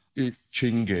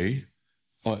 Chingay,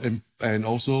 and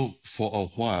also for a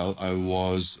while, I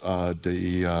was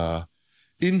the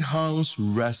in-house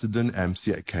resident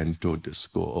MC at Canto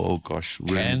Disco. Oh gosh,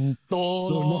 really?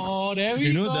 Canto, there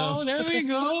we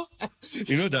go.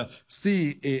 The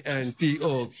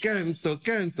CANTO,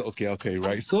 Canto. Okay,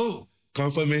 right. So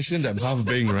confirmation that I'm half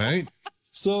Bing, right?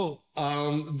 So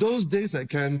those days at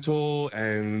Canto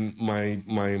and my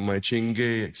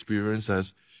Chingay experience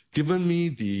has given me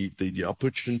the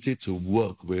opportunity to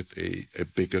work with a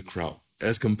bigger crowd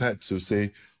as compared to,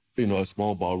 say, a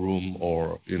small ballroom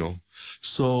or,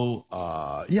 So,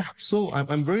 so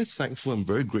I'm very thankful and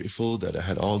very grateful that I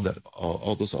had all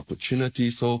those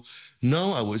opportunities. So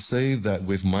now I would say that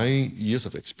with my years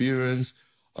of experience,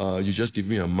 you just give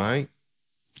me a mic,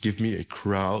 give me a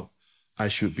crowd, I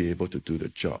should be able to do the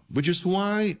job, which is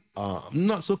why I'm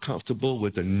not so comfortable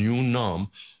with the new norm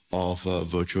of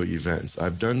virtual events.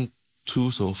 I've done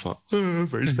 2 so far.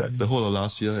 Very sad. The whole of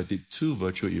last year, I did 2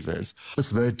 virtual events.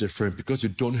 It's very different because you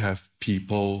don't have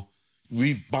people.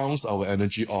 We bounce our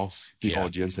energy off the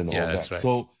audience and all that. That's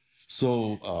right.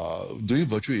 So doing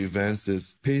virtual events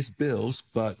pays bills,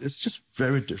 but it's just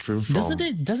very different from...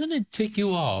 Doesn't it take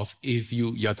you off if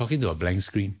you're talking to a blank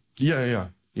screen? Yeah.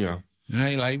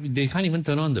 Right, like they can't even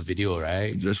turn on the video,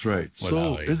 right? That's right.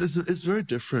 So it's very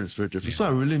different. It's very different. So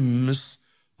I really miss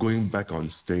going back on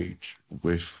stage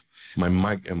with my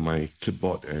mic and my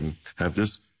clipboard and have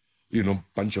this,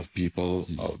 bunch of people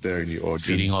out there in the audience.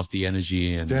 Feeding off the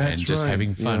energy and just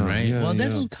having fun, right? Yeah,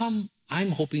 that will come,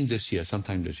 I'm hoping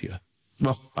sometime this year.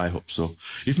 Well, I hope so.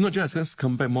 If not, just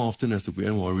come back more often as the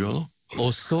Weekend Warrior.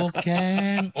 Also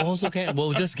can.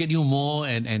 We'll just get you more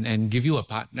and give you a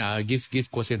partner, give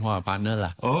Koh Sian Hua a partner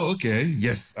lah. Oh, okay.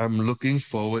 Yes, I'm looking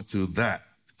forward to that.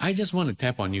 I just want to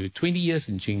tap on you. 20 years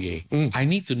in Chingay. I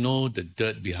need to know the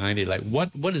dirt behind it. Like,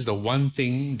 what is the one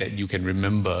thing that you can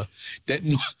remember that...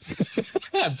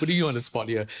 I'm putting you on the spot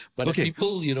here. But Okay.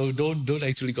 people, don't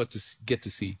actually get to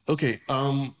see. Okay.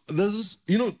 There's,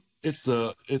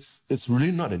 it's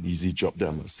really not an easy job there,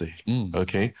 I must say.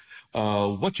 Okay.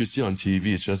 What you see on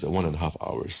TV is just 1.5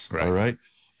 hours. Right. All right.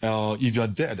 If you're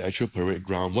there at the actual parade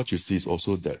ground, what you see is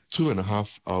also that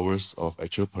 2.5 hours of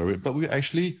actual parade. But we're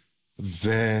actually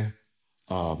there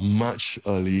much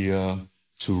earlier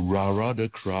to rah-rah the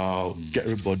crowd, get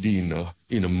everybody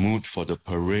in a mood for the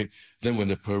parade. Then when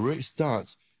the parade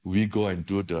starts, we go and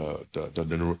do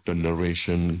the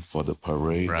narration for the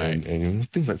parade, Right. and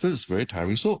things like that. It's very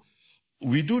tiring. So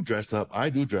we do dress up. I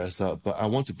do dress up, but I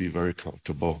want to be very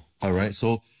comfortable. All right.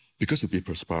 So because you'll be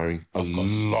perspiring a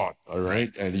lot, all right,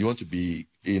 and you want to be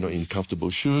in comfortable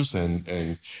shoes and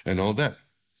all that.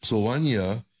 So one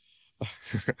year,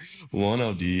 one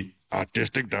of the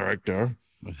artistic director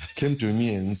came to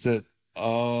me and said,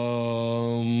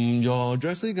 Your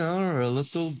dressing are a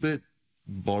little bit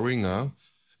boring,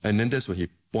 And then that's when he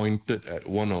pointed at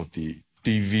one of the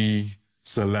TV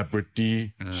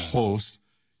celebrity hosts.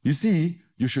 You see,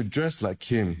 you should dress like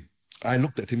him. I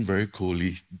looked at him very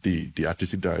coolly, the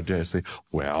artistic director, and say,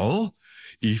 well,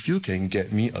 if you can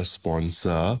get me a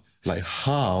sponsor, like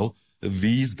how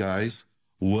these guys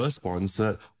were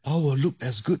sponsored, I will look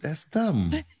as good as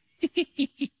them.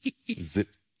 Zip.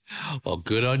 Well,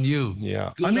 good on you.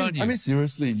 Yeah. Good on you. I mean,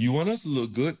 seriously, you want us to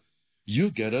look good, you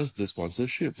get us the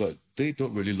sponsorship, but they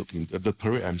don't really look into the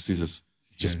parade MCs is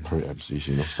just parade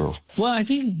MCs, so. Well, I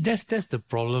think that's the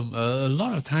problem. A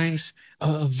lot of times,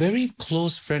 a very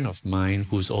close friend of mine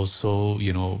who's also,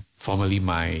 formerly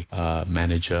my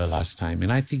manager last time,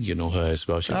 and I think you know her as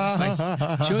well. She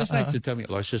always likes to tell me,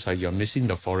 Aloysius, you're missing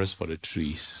the forest for the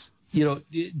trees.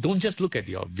 Don't just look at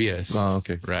the obvious,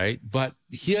 okay. Right? But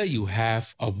here you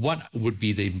have what would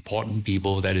be the important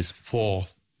people that is for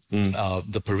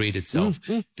the parade itself.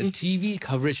 The TV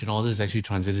coverage and all this actually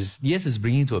translates. Yes, it's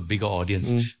bringing to a bigger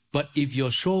audience. But if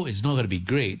your show is not going to be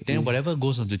great, then whatever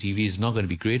goes onto TV is not going to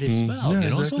be great as well. Yeah,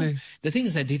 exactly. So the thing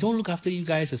is that they don't look after you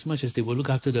guys as much as they will look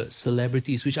after the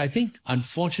celebrities, which I think,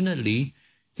 unfortunately,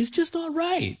 is just not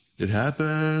right. It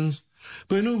happens.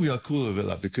 But we are cool with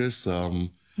it because...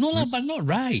 but not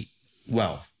right.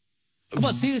 Well... Come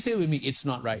on, say it with me. It's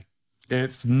not right.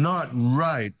 It's not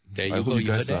right. There you I go. hope you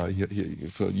guys are here.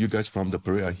 You guys from the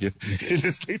parade are here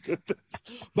listening to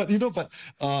this. But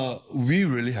we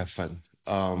really have fun.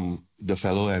 The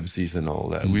fellow MCs and all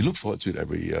that. We look forward to it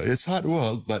every year. It's hard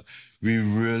work, but we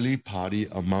really party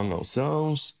among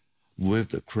ourselves with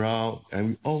the crowd, and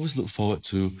we always look forward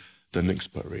to the next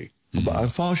parade. But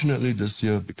unfortunately, this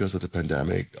year, because of the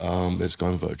pandemic, it's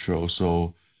gone virtual.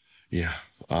 So, yeah.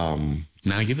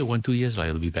 Now give it 1-2 years,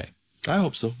 it'll be back. I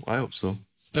hope so.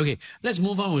 Okay, let's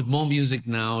move on with more music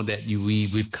now that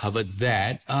we've covered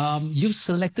that. You've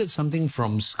selected something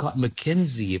from Scott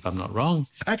McKenzie, if I'm not wrong.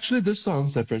 Actually, this song,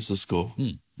 San Francisco,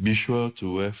 Be Sure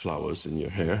to Wear Flowers in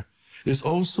Your Hair, is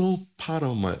also part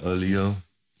of my earlier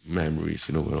memories,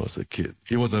 when I was a kid.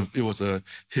 It was a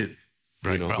hit,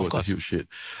 right, it was a huge hit.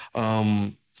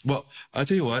 Well, I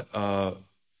tell you what,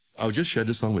 I'll just share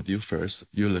the song with you first.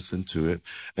 You listen to it.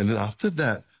 And then after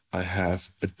that, I have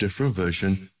a different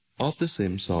version of the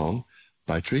same song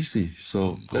by Tracy.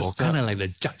 So let's kind of like the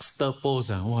juxtapose.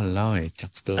 Walao,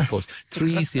 juxtapose.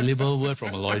 3-syllable word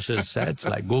from Aloysius. That's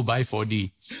like go buy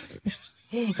 4D.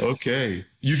 Okay.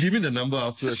 You give me the number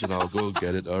afterwards and I'll go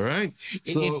get it, all right?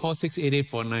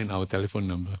 8846-8849, our telephone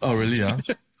number. Oh, really,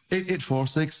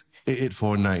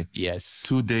 8846-8849. Yes.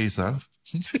 2 days,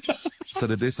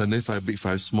 Saturday, Sunday, 5 big,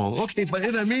 5 small. Okay, but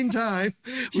in the meantime...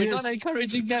 We're not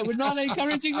encouraging that.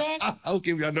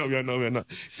 Okay, we are not.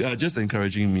 They are just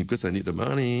encouraging me because I need the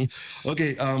money.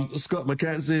 Okay, Scott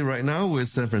McKenzie right now with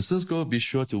San Francisco. Be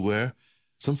sure to wear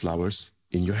some flowers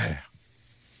in your hair.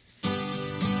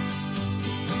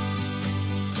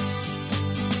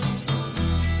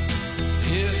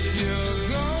 If you're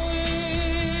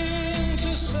going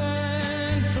to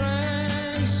San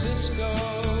Francisco,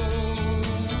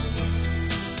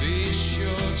 be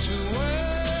sure to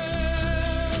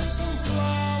wear some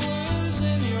flowers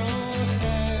in your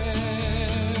hair.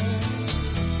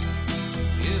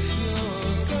 If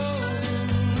you're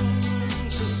going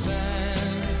to San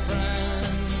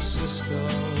Francisco,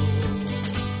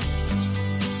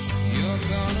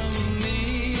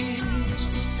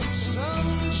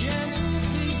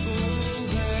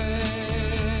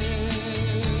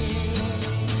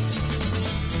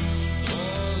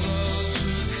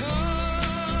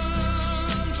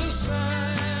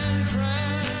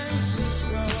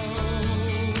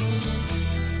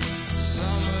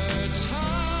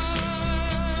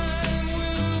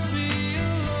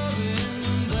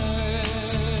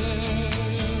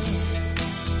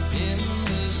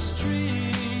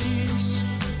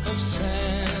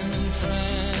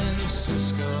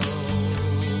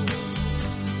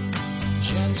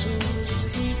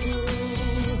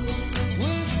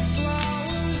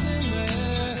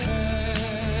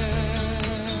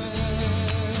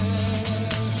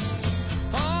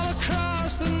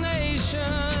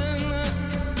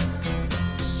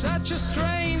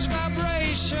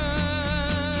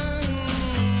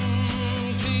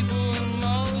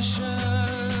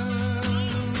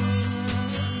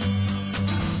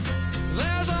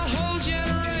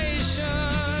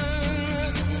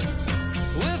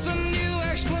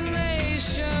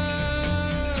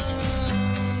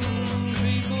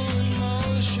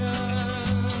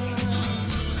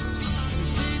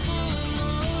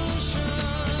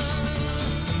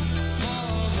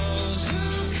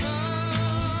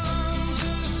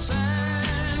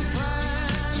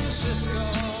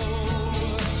 Francisco.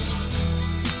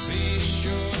 Be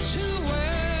sure to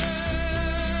wear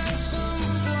some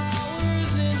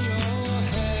flowers in your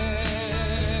hair.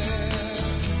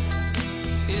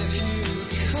 If you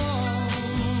come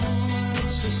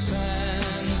to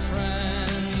San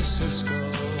Francisco,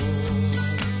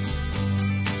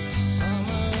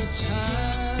 summertime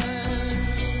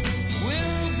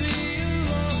will be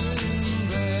loving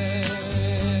there.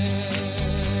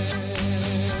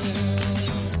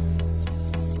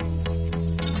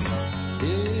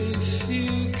 If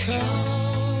you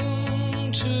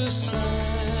come to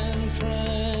San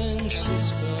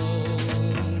Francisco,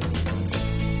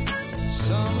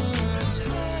 summertime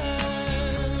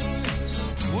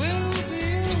will be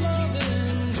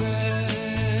loving there.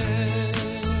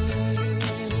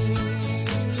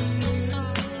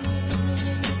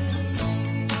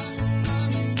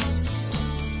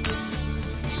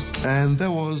 And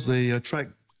that was a track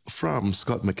from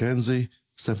Scott McKenzie,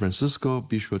 San Francisco.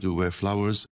 Be sure to wear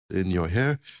flowers in your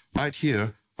hair. Right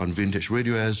here on Vintage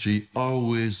Radio SG,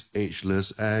 always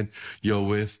ageless. And you're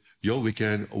with your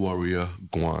weekend warrior,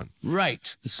 Guan.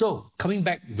 Right. So coming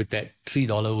back with that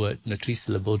 $3 word, the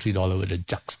 3-syllable $3 word, the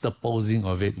juxtaposing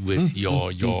of it with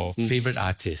your favorite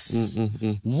artists.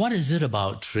 What is it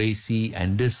about Tracy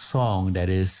and this song that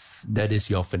is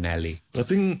your finale? I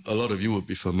think a lot of you would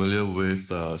be familiar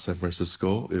with San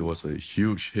Francisco. It was a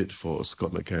huge hit for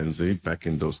Scott McKenzie back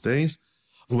in those days.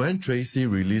 When Tracy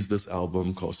released this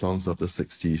album called Songs of the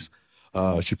 60s,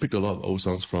 she picked a lot of old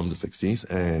songs from the 60s,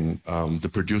 and the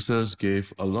producers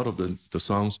gave a lot of the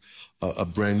songs a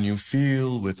brand new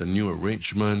feel with a new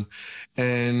arrangement.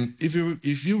 And if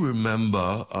you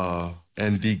remember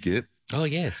Andy Gibb, oh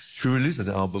yes, she released an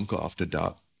album called After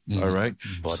Dark. All right.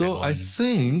 So I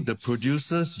think the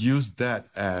producers used that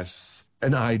as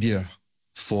an idea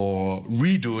for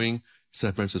redoing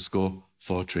San Francisco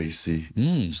for Tracy.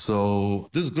 So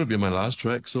this is going to be my last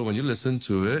track. So when you listen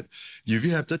to it, if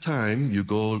you have the time, you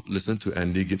go listen to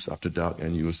Andy Gibbs After Dark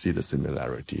and you will see the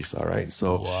similarities. All right.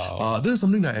 So this is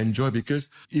something that I enjoy, because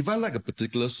if I like a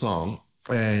particular song,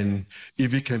 and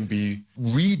if it can be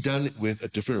redone with a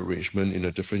different arrangement in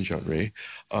a different genre,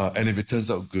 and if it turns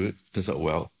out good, turns out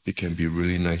well, it can be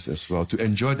really nice as well to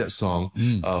enjoy that song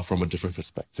from a different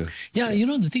perspective. Yeah,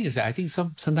 the thing is that I think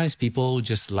sometimes people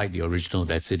just like the original,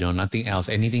 that's it, nothing else.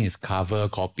 Anything is cover,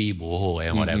 copy, boho,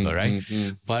 and whatever, right?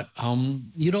 But,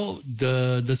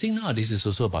 the thing nowadays is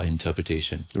also about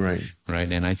interpretation. Right.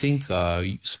 Right, and I think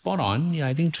spot on. Yeah,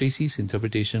 I think Tracy's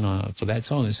interpretation for that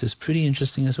song is pretty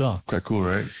interesting as well. Quite cool,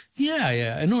 right?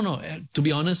 Yeah. No. To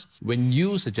be honest, when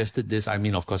you suggested this, I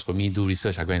mean, of course, for me, do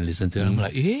research, I go and listen to it. I'm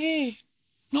like, hey,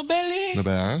 not bad, eh? Not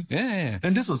bad, huh? Yeah.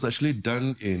 And this was actually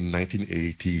done in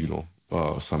 1980,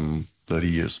 some 30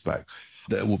 years back.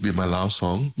 That would be my last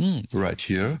song right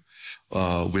here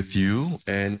with you.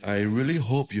 And I really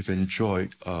hope you've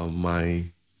enjoyed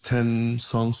my 10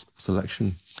 songs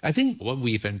selection. I think what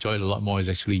we've enjoyed a lot more is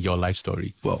actually your life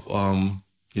story. Well,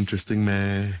 interesting,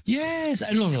 man. Yes.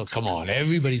 No, come on.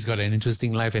 Everybody's got an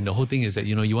interesting life. And the whole thing is that,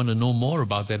 you want to know more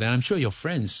about that. And I'm sure your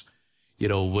friends,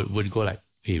 would go like,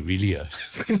 hey, really?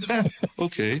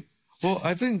 Okay. Well,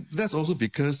 I think that's also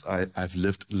because I've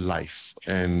lived life.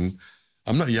 And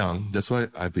I'm not young. That's why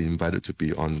I've been invited to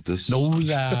be on this. No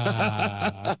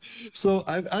lah. So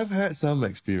I've had some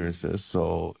experiences.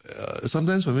 So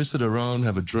sometimes when we sit around,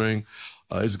 have a drink,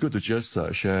 it's good to just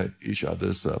share each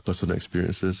other's personal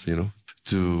experiences,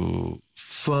 to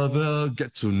further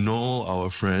get to know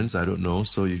our friends. I don't know.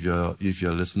 So if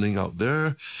you're listening out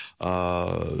there,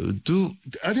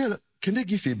 can they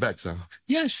give feedbacks?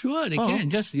 Yeah, sure, they can.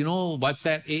 Just,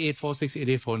 WhatsApp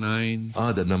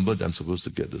 88468849. The number that I'm supposed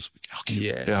to get this week. Okay.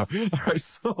 Yeah. All right.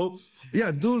 So,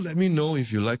 do let me know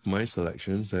if you like my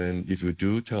selections. And if you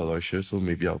do, tell Aloysius. So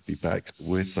maybe I'll be back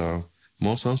with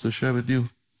more songs to share with you.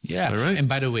 Yeah. All right. And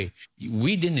by the way,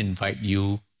 we didn't invite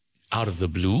you out of the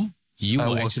blue. You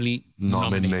were actually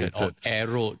nominated or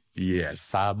arrowed. Yes.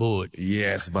 Sabot.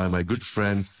 Yes, by my good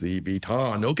friend CB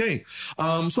Tan. Okay.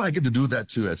 So I get to do that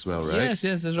too as well, right? Yes,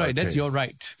 that's right. Okay. That's your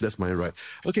right. That's my right.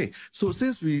 Okay. So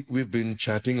since we've been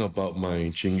chatting about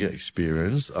my Chingay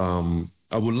experience,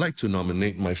 I would like to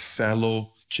nominate my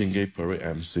fellow Chingay Parade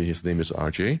MC. His name is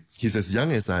RJ. He's as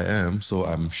young as I am, so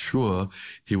I'm sure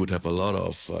he would have a lot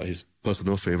of his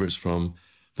personal favorites from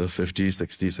the 50s,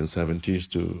 60s, and 70s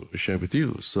to share with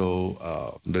you. So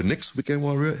the next Weekend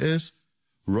Warrior is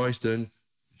Royston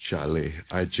Chalet.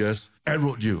 I just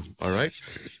arrowed you, all right?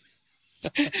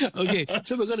 Okay,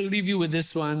 so we're going to leave you with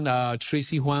this one.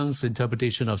 Tracy Huang's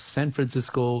interpretation of San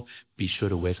Francisco. Be sure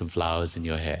to wear some flowers in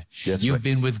your hair. That's You've right.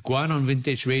 been with Guan on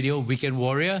Vintage Radio, Weekend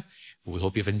Warrior. We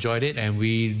hope you've enjoyed it, and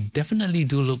we definitely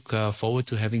do look forward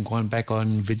to having Guan back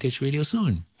on Vintage Radio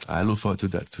soon. I look forward to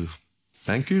that too.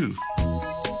 Thank you.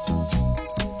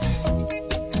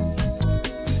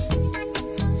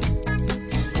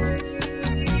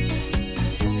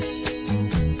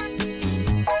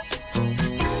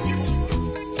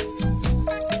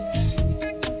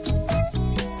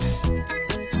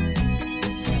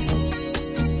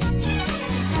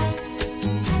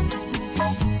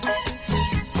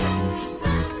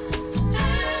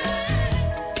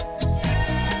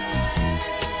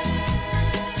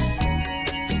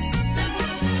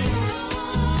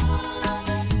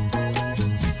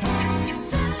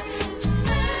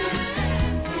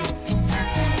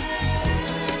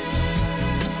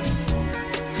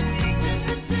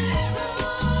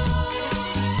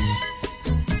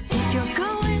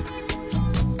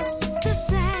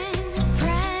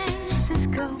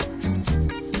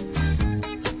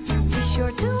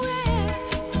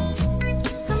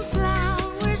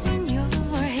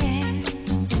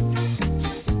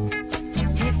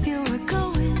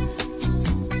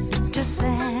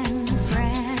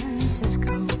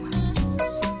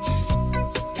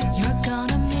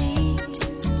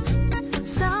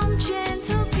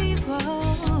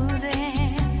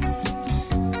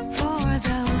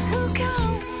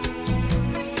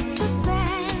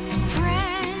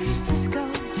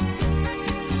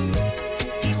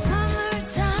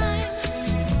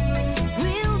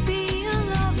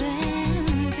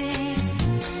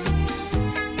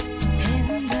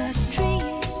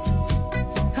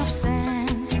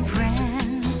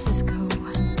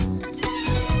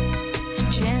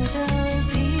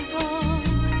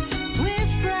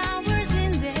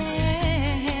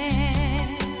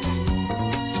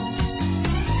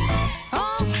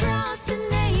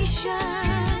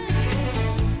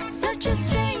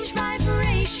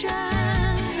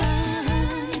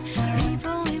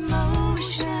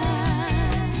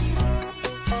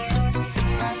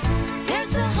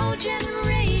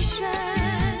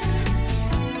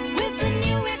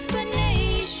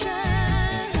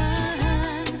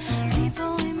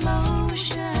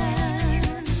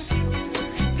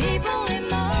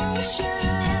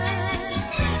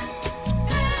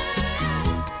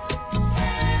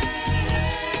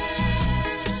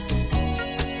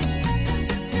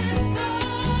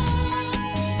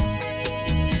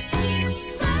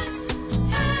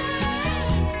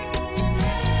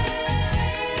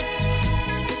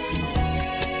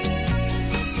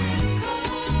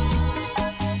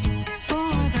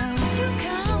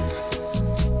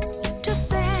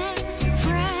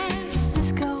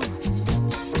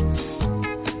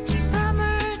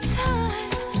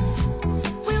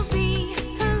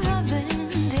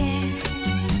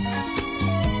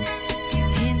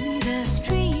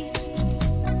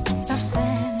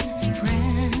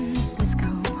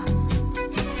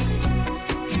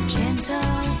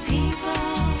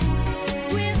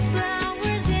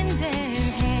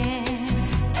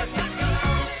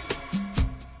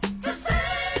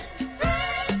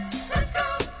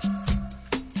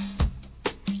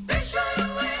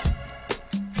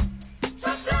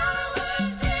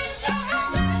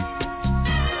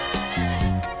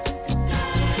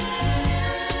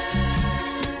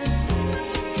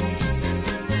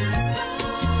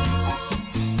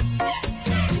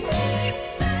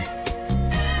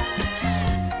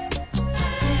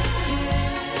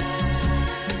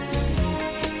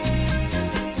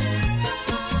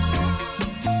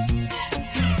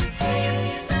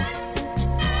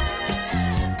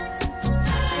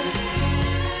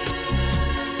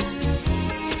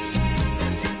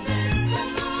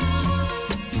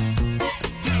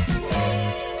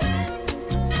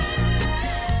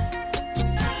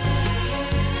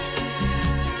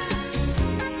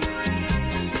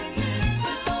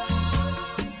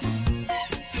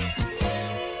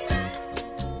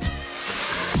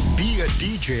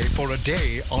 DJ for a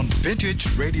day on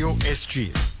Vintage Radio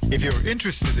SG. If you're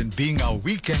interested in being our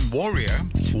weekend warrior,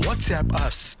 WhatsApp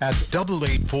us at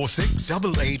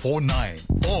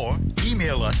 8846-8849 or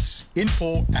email us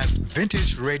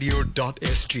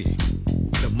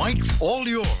info@VintageRadio.sg. The mic's all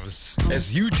yours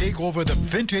as you take over the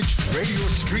Vintage Radio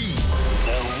stream.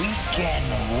 The Weekend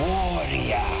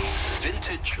Warrior.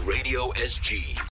 Vintage Radio SG.